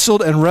she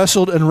wrestled and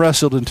wrestled and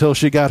wrestled until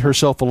she got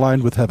herself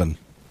aligned with heaven.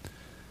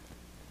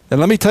 And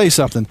let me tell you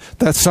something.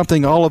 That's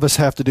something all of us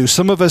have to do.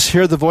 Some of us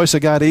hear the voice of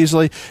God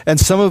easily,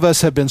 and some of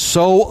us have been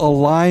so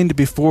aligned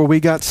before we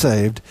got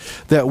saved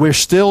that we're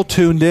still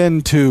tuned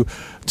in to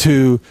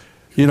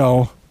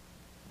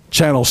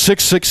Channel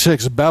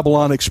 666,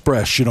 Babylon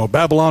Express,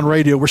 Babylon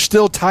Radio. We're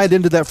still tied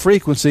into that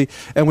frequency,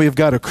 and we've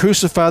got to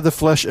crucify the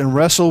flesh and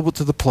wrestle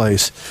to the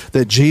place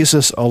that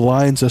Jesus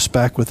aligns us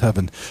back with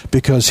heaven.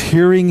 Because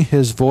hearing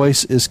his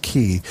voice is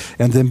key,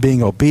 and then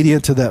being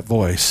obedient to that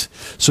voice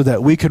so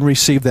that we can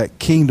receive that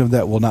kingdom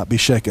that will not be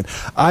shaken.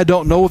 I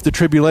don't know if the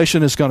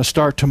tribulation is going to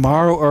start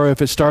tomorrow or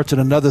if it starts in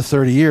another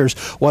 30 years.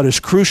 What is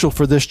crucial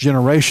for this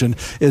generation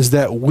is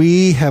that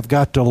we have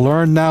got to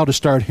learn now to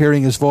start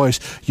hearing his voice.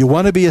 You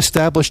want to be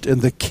established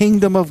in the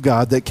kingdom of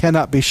God that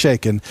cannot be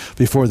shaken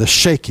before the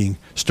shaking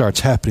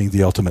starts happening,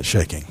 the ultimate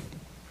shaking.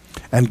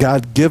 And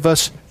God, give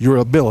us your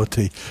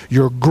ability,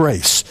 your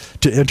grace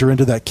to enter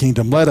into that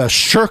kingdom. Let us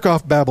shirk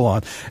off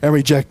Babylon and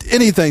reject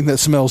anything that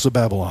smells of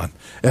Babylon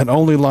and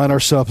only line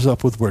ourselves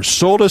up with words.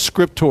 Sola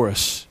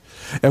scripturis.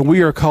 And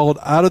we are called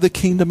out of the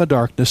kingdom of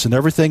darkness and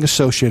everything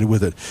associated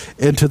with it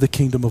into the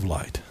kingdom of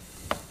light.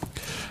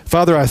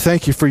 Father, I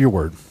thank you for your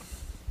word.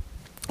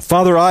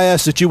 Father, I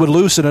ask that you would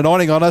loose an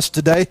anointing on us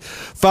today.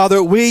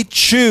 Father, we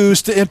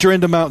choose to enter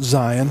into Mount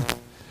Zion.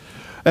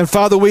 And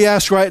Father, we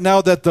ask right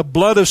now that the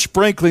blood of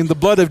sprinkling, the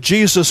blood of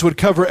Jesus would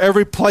cover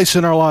every place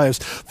in our lives.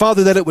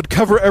 Father, that it would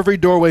cover every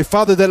doorway.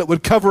 Father, that it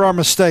would cover our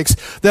mistakes,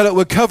 that it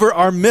would cover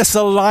our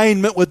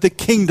misalignment with the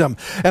kingdom.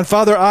 And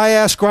Father, I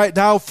ask right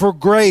now for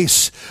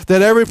grace,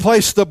 that every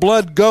place the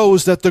blood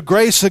goes, that the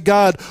grace of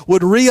God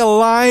would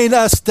realign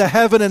us to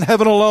heaven and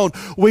heaven alone.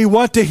 We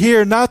want to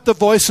hear not the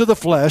voice of the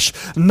flesh,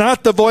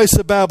 not the voice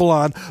of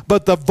Babylon,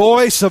 but the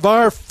voice of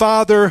our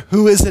Father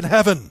who is in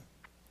heaven.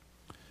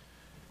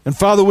 And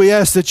Father, we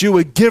ask that you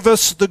would give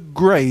us the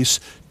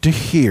grace to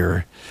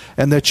hear,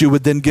 and that you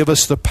would then give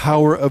us the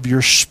power of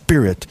your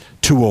Spirit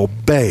to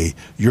obey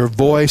your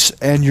voice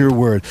and your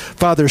word.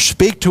 Father,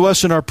 speak to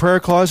us in our prayer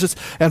closets.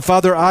 And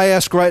Father, I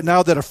ask right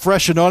now that a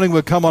fresh anointing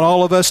would come on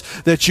all of us,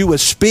 that you would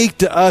speak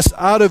to us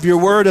out of your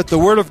word, that the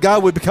word of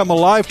God would become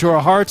alive to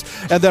our hearts,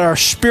 and that our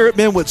spirit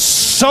men would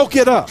soak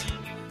it up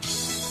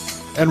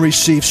and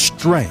receive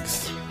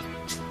strength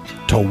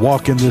to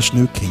walk in this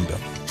new kingdom.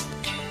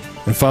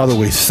 And Father,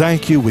 we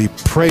thank you, we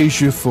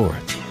praise you for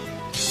it.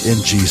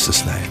 In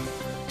Jesus' name.